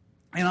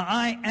 and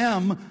I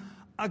am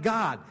a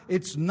God.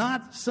 It's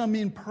not some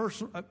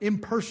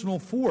impersonal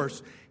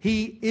force.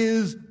 He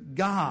is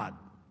God.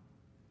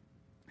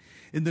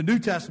 In the New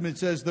Testament, it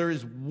says there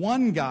is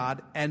one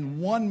God and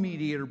one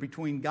mediator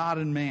between God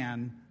and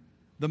man,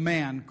 the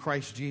man,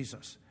 Christ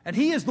Jesus. And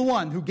He is the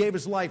one who gave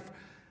His life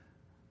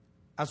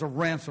as a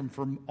ransom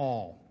for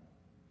all.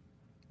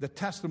 The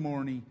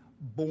testimony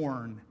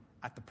born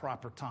at the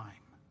proper time.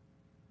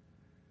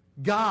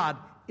 God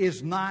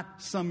is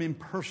not some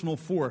impersonal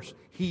force.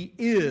 He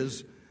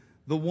is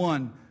the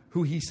one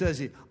who he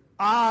says,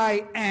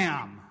 I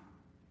am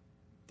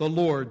the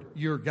Lord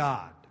your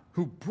God,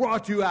 who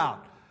brought you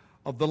out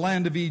of the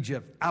land of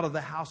Egypt, out of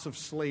the house of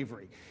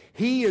slavery.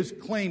 He is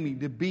claiming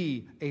to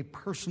be a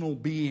personal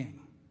being.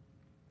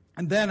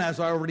 And then, as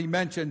I already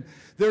mentioned,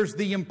 there's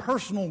the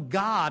impersonal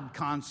God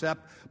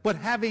concept, but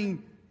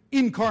having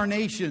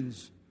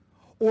incarnations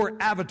or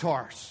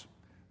avatars.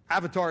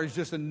 Avatar is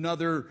just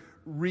another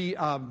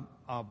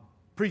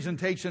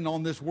presentation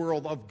on this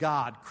world of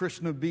God.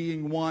 Krishna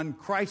being one.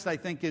 Christ, I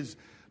think, is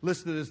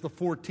listed as the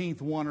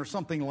 14th one or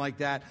something like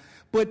that.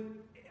 But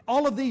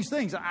all of these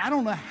things, I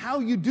don't know how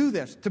you do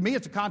this. To me,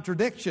 it's a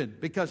contradiction,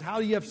 because how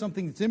do you have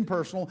something that's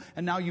impersonal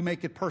and now you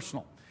make it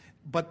personal?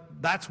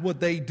 But that's what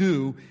they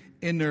do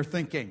in their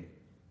thinking.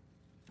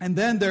 And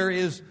then there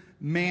is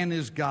man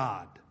is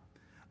God.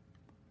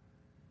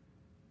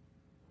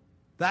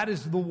 That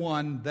is the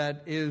one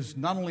that is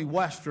not only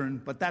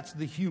Western, but that's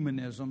the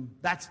humanism.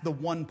 That's the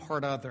one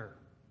part other.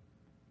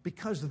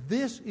 Because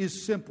this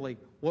is simply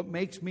what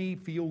makes me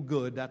feel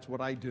good. That's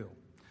what I do.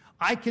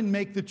 I can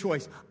make the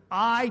choice.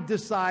 I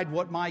decide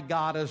what my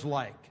God is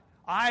like.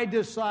 I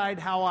decide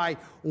how I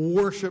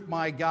worship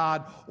my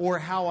God or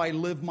how I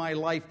live my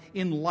life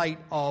in light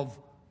of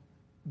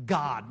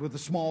God with a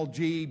small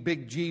g,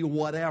 big G,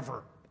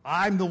 whatever.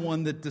 I'm the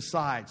one that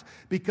decides,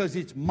 because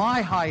it's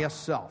my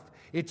highest self.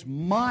 It's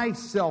my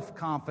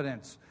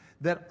self-confidence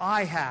that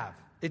I have.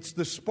 It's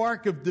the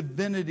spark of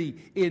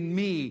divinity in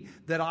me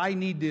that I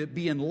need to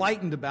be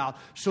enlightened about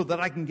so that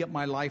I can get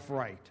my life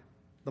right.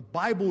 The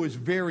Bible is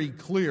very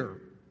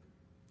clear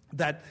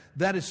that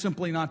that is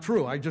simply not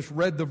true. I just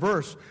read the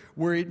verse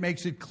where it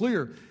makes it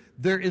clear.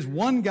 There is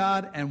one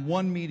God and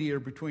one mediator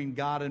between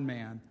God and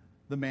man,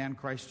 the man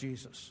Christ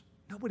Jesus.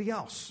 Nobody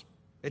else.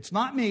 It's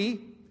not me.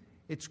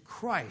 It's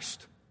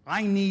Christ.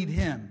 I need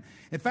him.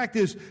 In fact,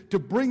 is to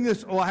bring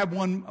this, I have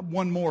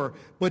one more,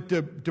 but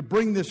to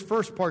bring this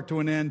first part to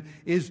an end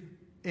is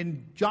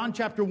in John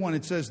chapter 1,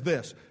 it says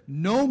this: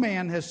 no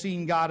man has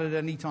seen God at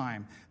any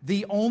time.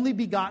 The only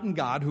begotten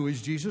God, who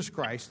is Jesus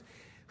Christ,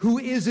 who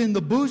is in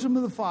the bosom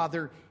of the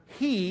Father,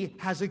 he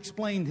has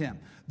explained him.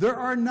 There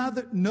are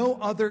no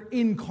other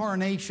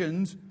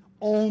incarnations,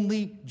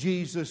 only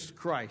Jesus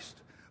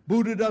Christ.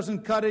 Buddha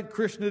doesn't cut it,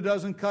 Krishna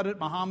doesn't cut it,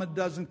 Muhammad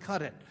doesn't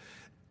cut it.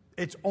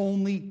 It's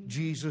only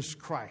Jesus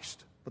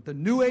Christ. But the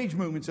New Age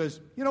movement says,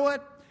 you know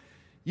what?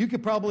 You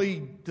could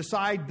probably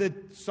decide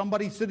that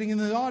somebody sitting in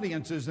the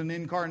audience is an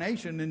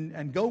incarnation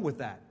and go with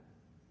that.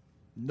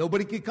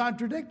 Nobody could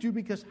contradict you,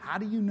 because how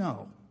do you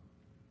know?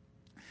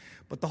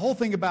 But the whole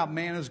thing about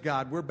man is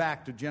God, we're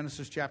back to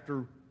Genesis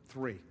chapter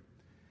 3.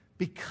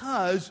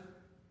 Because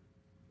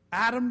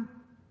Adam,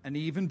 and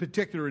Eve in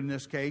particular in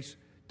this case,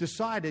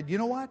 decided, you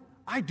know what?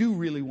 I do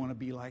really want to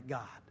be like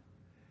God.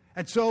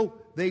 And so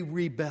they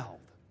rebelled.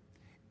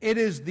 It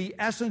is the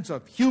essence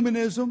of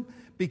humanism,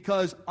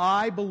 because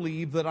I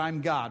believe that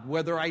I'm God.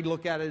 Whether I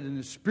look at it in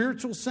a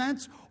spiritual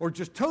sense or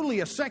just totally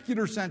a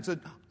secular sense that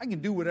I can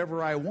do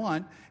whatever I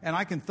want and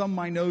I can thumb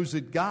my nose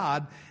at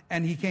God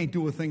and he can't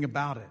do a thing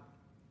about it.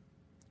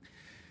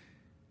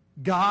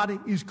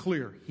 God is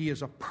clear. He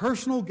is a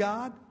personal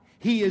God.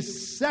 He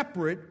is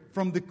separate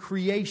from the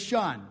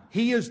creation.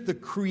 He is the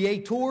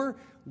creator.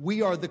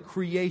 We are the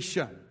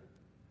creation.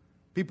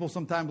 People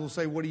sometimes will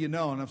say, what do you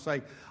know? And I'll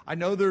say, I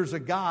know there's a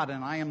God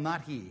and I am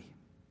not he.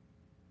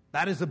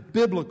 That is a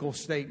biblical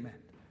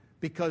statement,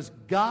 because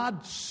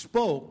God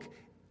spoke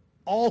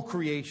all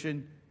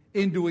creation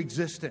into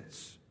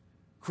existence.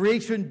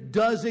 Creation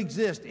does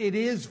exist. It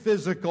is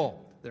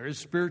physical. There is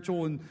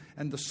spiritual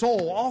and the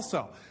soul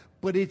also.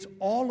 But it's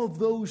all of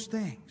those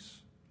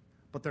things.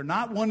 But they're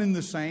not one and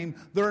the same.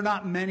 There are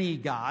not many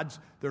gods.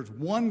 There's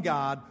one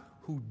God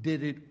who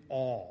did it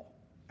all.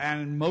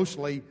 And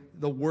mostly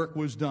the work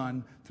was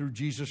done through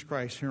Jesus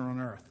Christ here on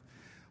earth.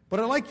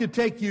 But I'd like to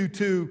take you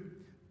to,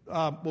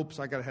 I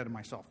got ahead of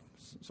myself.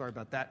 Sorry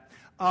about that.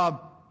 I'd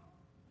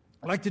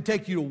like to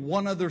take you to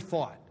one other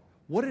thought.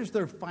 What is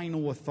their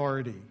final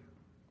authority?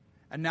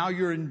 And now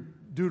you're in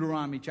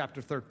Deuteronomy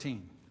chapter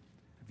 13.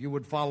 If you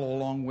would follow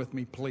along with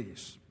me,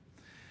 please.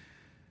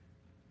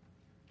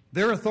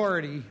 Their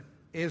authority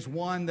is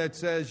one that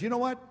says, you know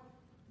what?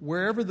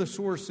 Wherever the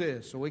source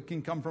is, so it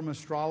can come from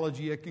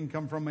astrology, it can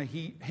come from a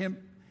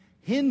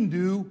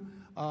Hindu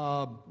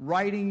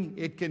writing,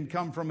 it can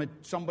come from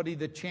somebody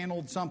that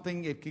channeled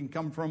something, it can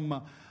come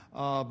from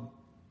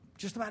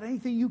just about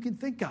anything you can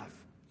think of.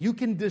 You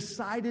can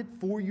decide it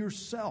for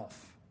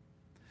yourself.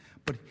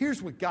 But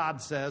here's what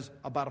God says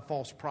about a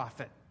false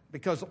prophet,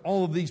 because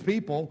all of these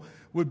people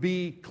would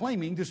be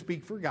claiming to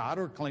speak for God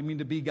or claiming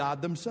to be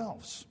God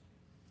themselves.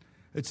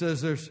 It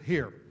says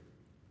here,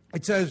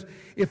 it says,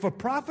 if a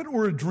prophet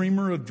or a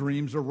dreamer of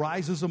dreams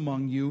arises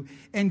among you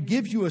and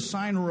gives you a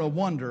sign or a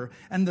wonder,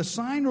 and the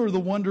sign or the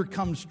wonder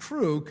comes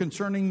true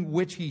concerning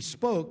which he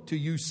spoke to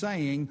you,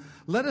 saying,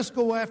 let us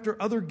go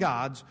after other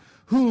gods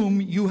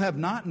whom you have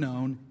not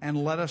known,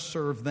 and let us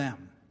serve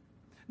them.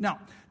 Now,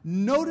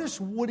 notice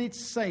what it's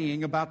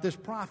saying about this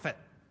prophet.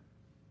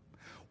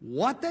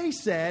 what they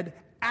said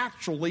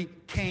actually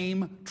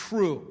came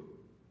true.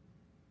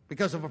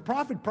 Because if a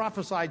prophet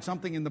prophesied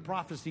something and the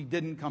prophecy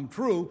didn't come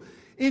true,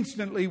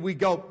 instantly we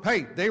go,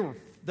 hey,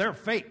 they're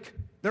fake.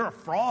 They're a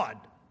fraud.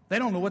 They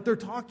don't know what they're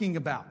talking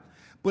about.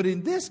 But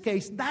in this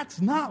case,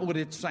 that's not what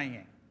it's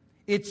saying.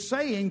 It's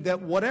saying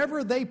that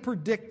whatever they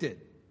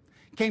predicted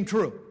came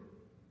true.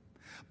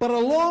 But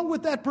along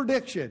with that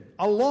prediction,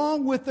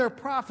 along with their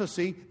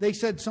prophecy, they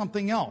said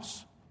something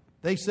else.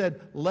 They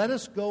said, let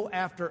us go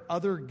after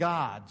other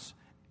gods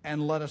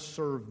and let us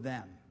serve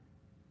them.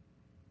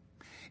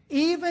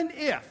 Even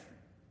if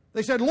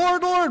they said,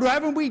 Lord, Lord,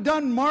 haven't we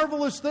done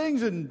marvelous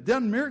things and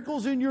done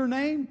miracles in your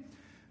name?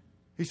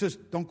 He says,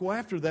 don't go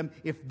after them.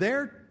 If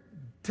they're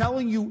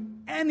telling you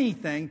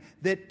anything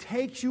that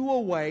takes you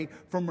away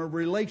from a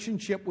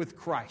relationship with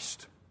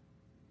Christ,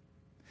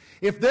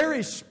 if there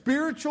is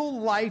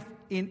spiritual life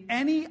in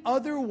any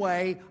other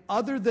way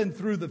other than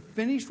through the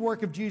finished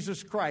work of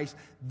Jesus Christ,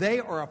 they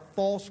are a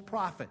false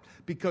prophet,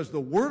 because the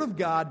Word of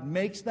God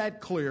makes that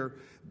clear.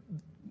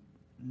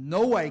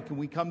 No way can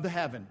we come to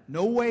heaven.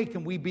 No way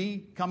can we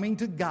be coming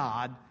to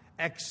God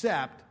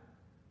except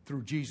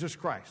through Jesus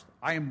Christ.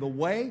 I am the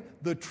way,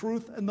 the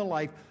truth, and the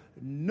life.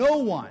 No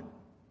one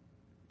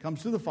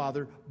comes to the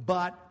Father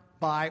but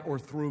by or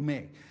through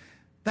me.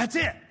 That's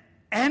it.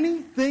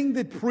 Anything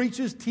that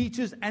preaches,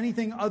 teaches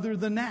anything other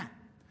than that.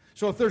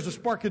 So if there's a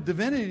spark of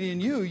divinity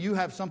in you, you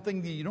have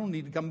something that you don't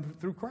need to come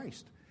through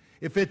Christ.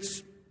 If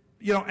it's,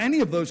 any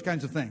of those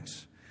kinds of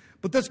things.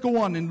 But let's go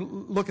on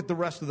and look at the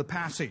rest of the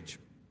passage.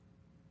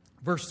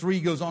 Verse 3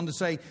 goes on to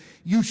say,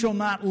 you shall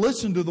not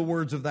listen to the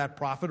words of that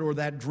prophet or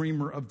that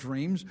dreamer of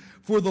dreams,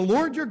 for the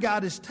Lord your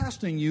God is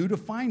testing you to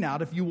find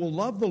out if you will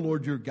love the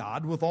Lord your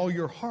God with all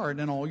your heart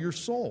and all your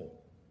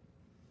soul.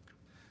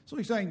 So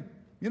he's saying,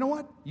 you know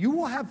what? You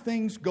will have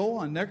things go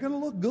on. They're going to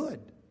look good.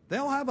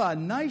 They'll have a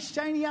nice,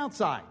 shiny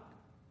outside.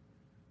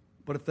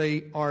 But if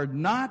they are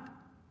not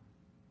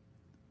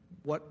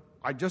what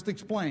I just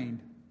explained,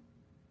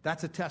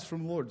 that's a test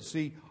from the Lord to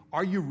see,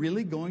 are you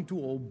really going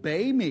to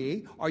obey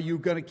me? Are you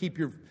going to keep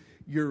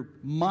your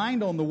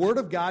mind on the Word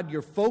of God,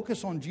 your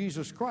focus on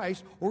Jesus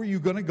Christ, or are you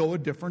going to go a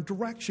different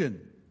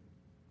direction?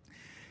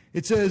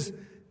 It says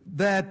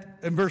that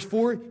in verse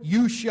 4,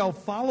 you shall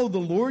follow the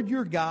Lord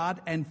your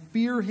God and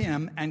fear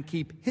Him and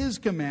keep His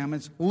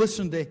commandments,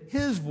 listen to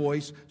His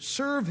voice,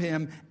 serve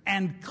Him,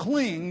 and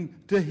cling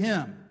to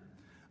Him.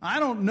 I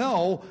don't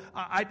know.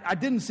 I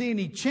didn't see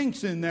any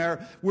chinks in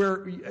there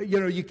where,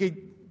 you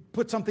could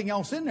put something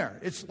else in there.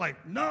 It's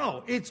like,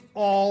 no, it's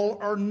all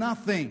or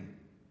nothing.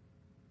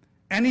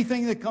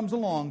 Anything that comes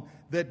along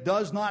that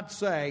does not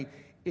say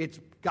it's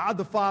God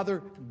the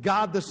Father,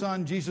 God the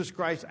Son, Jesus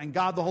Christ, and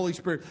God the Holy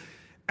Spirit,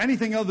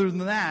 anything other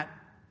than that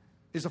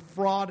is a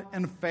fraud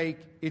and a fake.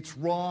 It's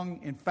wrong.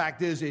 In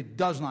fact, it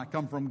does not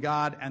come from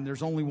God, and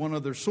there's only one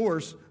other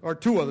source, or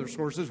two other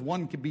sources.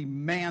 One could be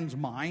man's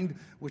mind,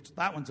 which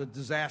that one's a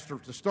disaster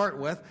to start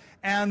with,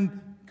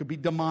 and could be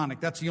demonic.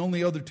 That's the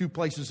only other two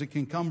places it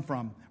can come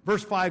from.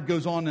 Verse 5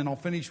 goes on, and I'll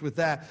finish with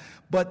that.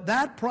 But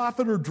that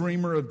prophet or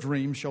dreamer of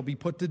dreams shall be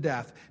put to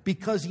death,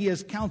 because he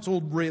has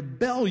counseled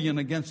rebellion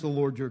against the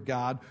Lord your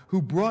God,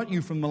 who brought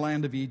you from the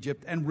land of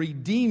Egypt and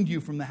redeemed you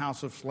from the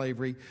house of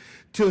slavery,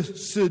 to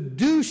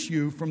seduce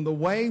you from the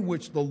way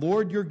which the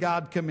Lord your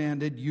God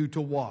commanded you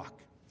to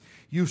walk.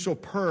 You shall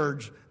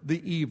purge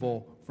the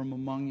evil from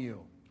among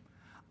you.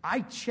 I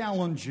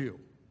challenge you.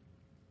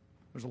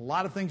 There's a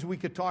lot of things we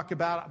could talk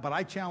about, but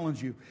I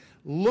challenge you.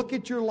 Look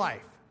at your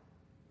life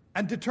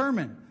and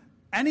determine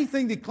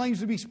anything that claims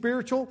to be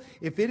spiritual,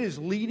 if it is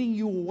leading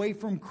you away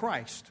from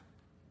Christ,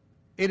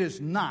 it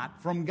is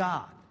not from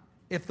God.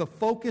 If the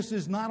focus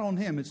is not on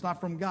Him, it's not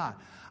from God.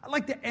 I'd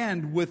like to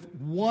end with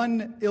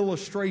one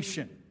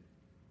illustration.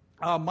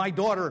 My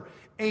daughter,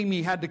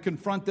 Amy, had to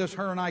confront this.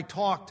 Her and I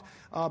talked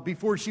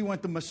before she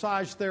went to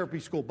massage therapy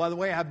school. By the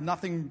way, I have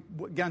nothing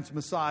against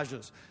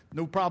massages.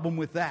 No problem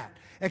with that.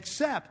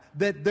 Except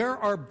that there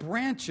are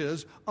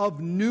branches of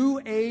New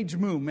Age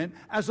movement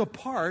as a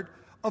part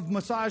of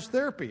massage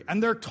therapy.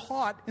 And they're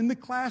taught in the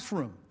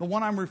classroom. The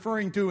one I'm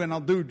referring to, and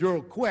I'll do it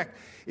real quick,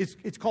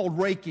 it's called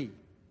Reiki.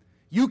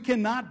 You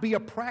cannot be a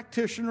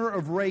practitioner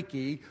of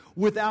Reiki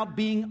without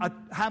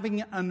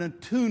having an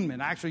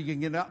attunement. Actually, you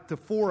can get up to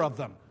 4 of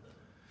them.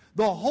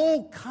 The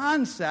whole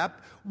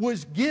concept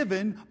was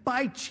given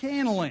by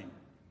channeling.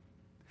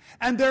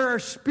 And there are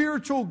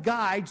spiritual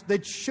guides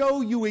that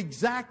show you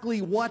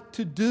exactly what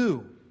to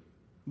do.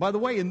 By the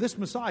way, in this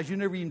massage, you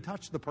never even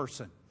touch the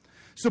person.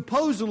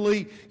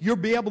 Supposedly, you'll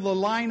be able to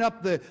line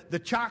up the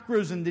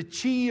chakras and the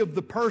chi of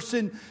the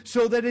person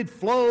so that it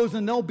flows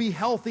and they'll be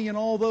healthy and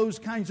all those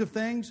kinds of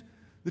things.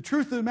 The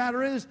truth of the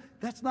matter is,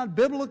 that's not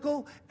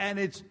biblical, and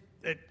it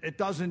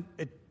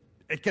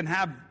can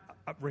have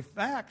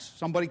effects.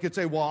 Somebody could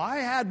say, well, I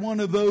had one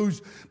of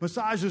those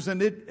massages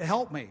and it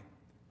helped me.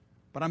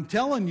 But I'm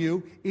telling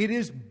you, it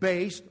is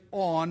based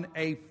on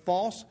a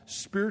false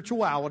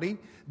spirituality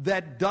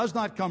that does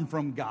not come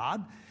from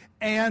God,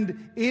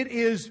 and it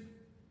is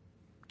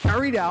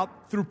carried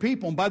out through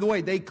people. And by the way,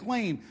 they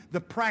claim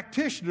the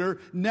practitioner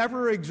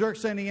never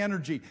exerts any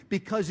energy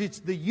because it's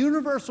the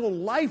universal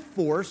life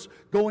force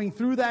going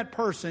through that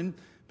person,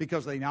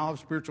 because they now have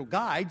spiritual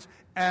guides,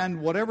 and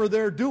whatever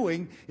they're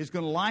doing is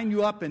going to line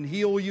you up and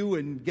heal you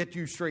and get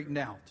you straightened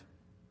out.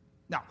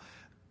 Now,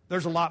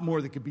 there's a lot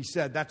more that could be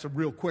said. That's a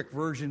real quick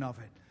version of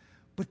it.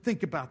 But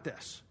think about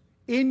this.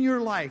 In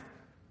your life,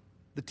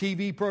 the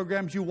TV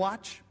programs you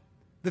watch,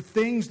 the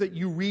things that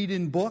you read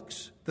in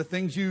books, the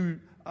things you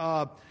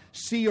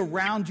see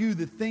around you,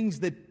 the things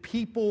that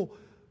people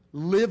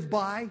live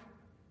by,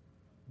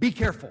 be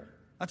careful.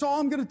 That's all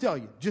I'm going to tell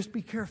you. Just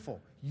be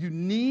careful. You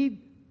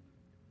need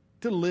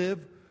to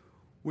live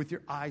with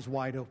your eyes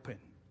wide open.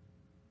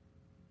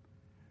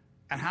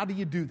 And how do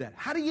you do that?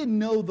 How do you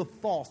know the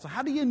false?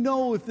 How do you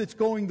know if it's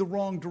going the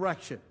wrong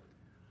direction?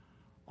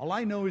 All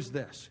I know is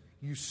this.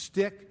 You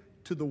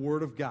stick to the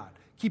Word of God.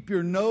 Keep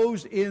your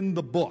nose in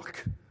the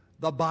book,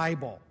 the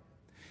Bible.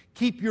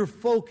 Keep your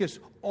focus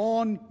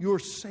on your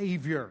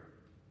Savior.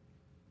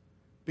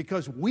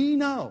 Because we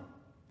know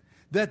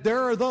that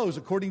there are those,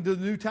 according to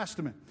the New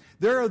Testament,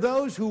 there are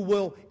those who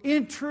will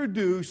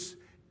introduce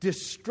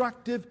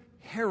destructive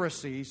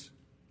heresies,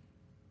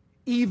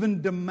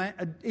 even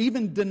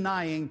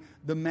denying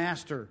the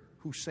Master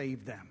who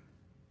saved them.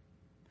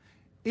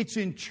 It's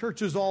in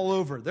churches all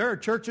over. There are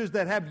churches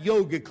that have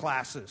yoga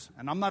classes,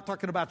 and I'm not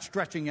talking about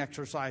stretching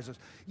exercises.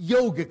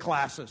 Yoga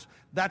classes,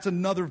 that's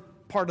another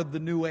part of the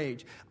New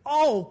Age.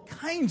 All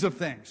kinds of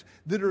things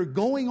that are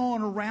going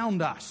on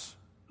around us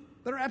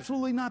that are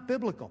absolutely not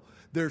biblical.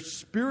 There's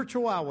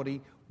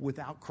spirituality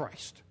without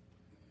Christ.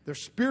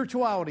 There's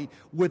spirituality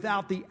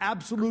without the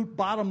absolute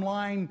bottom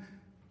line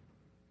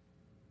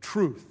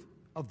truth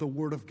of the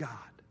Word of God.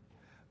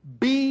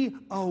 Be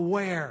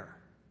aware.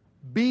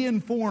 Be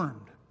informed.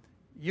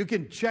 You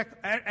can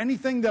check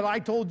anything that I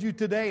told you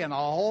today and a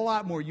whole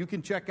lot more. You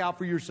can check out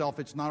for yourself.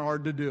 It's not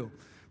hard to do.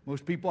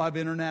 Most people have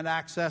internet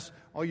access.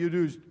 All you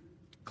do is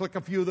click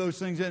a few of those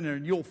things in there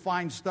and you'll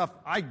find stuff.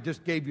 I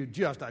just gave you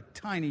just a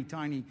tiny,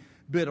 tiny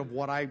bit of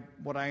what I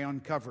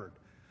uncovered.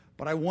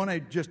 But I want to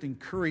just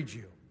encourage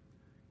you.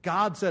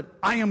 God said,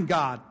 I am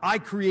God. I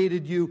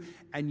created you.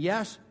 And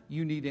yes,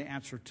 you need to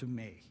answer to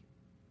me.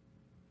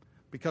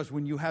 Because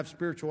when you have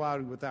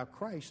spirituality without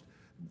Christ,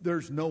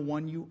 there's no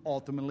one you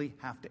ultimately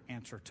have to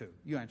answer to.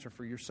 You answer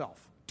for yourself,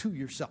 to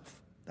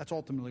yourself. That's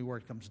ultimately where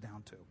it comes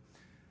down to.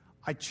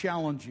 I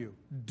challenge you,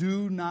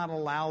 do not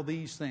allow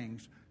these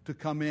things to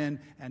come in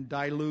and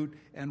dilute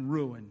and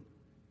ruin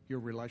your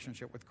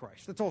relationship with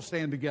Christ. Let's all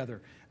stand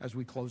together as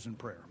we close in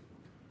prayer.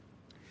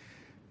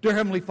 Dear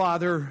Heavenly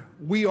Father,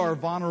 we are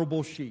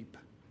vulnerable sheep.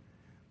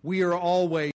 We are always